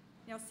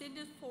 Now send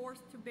us forth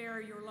to bear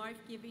your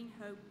life-giving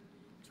hope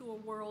to a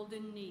world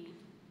in need.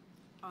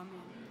 Amen.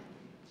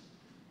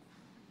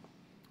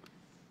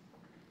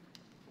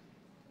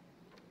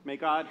 May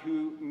God,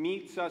 who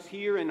meets us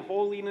here in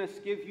holiness,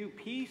 give you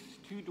peace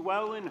to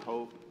dwell in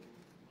hope.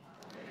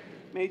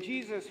 May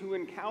Jesus, who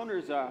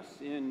encounters us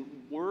in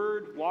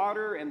word,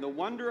 water, and the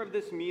wonder of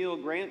this meal,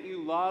 grant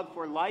you love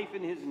for life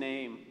in his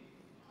name.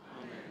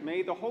 Amen.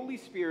 May the Holy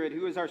Spirit,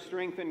 who is our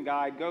strength and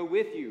guide, go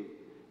with you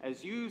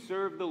as you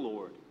serve the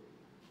Lord.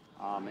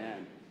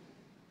 Amen.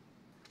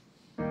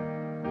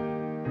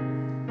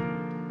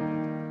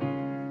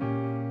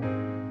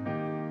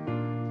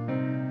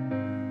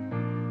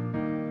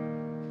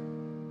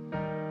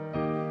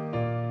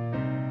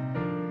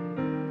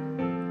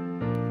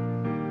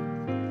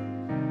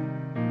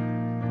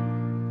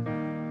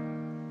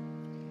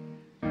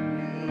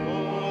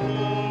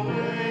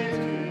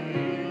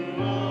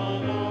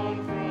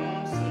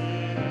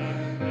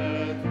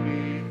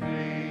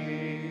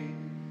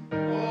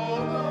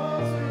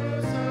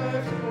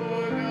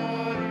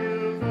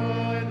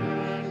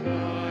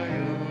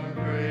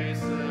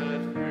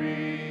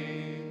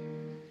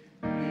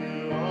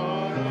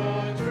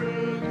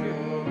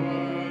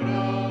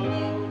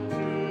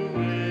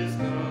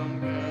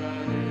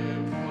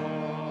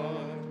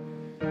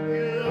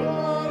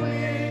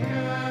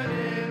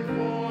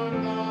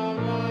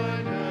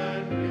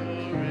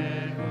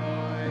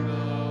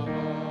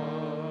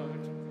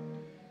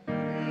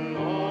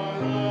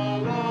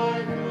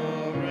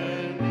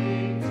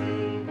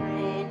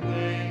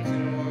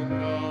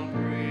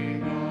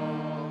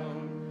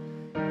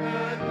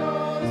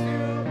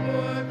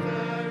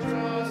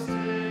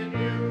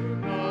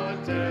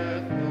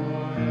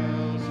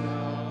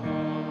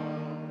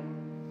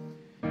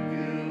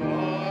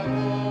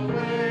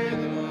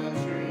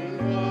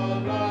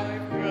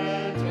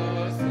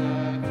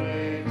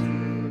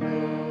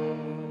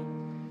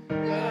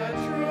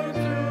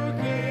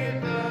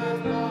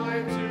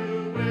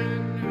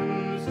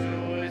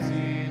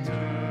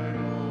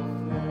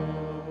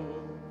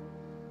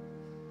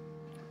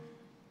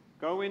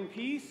 Go in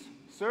peace,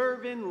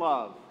 serve in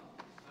love.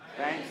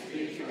 Thanks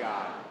be to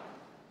God.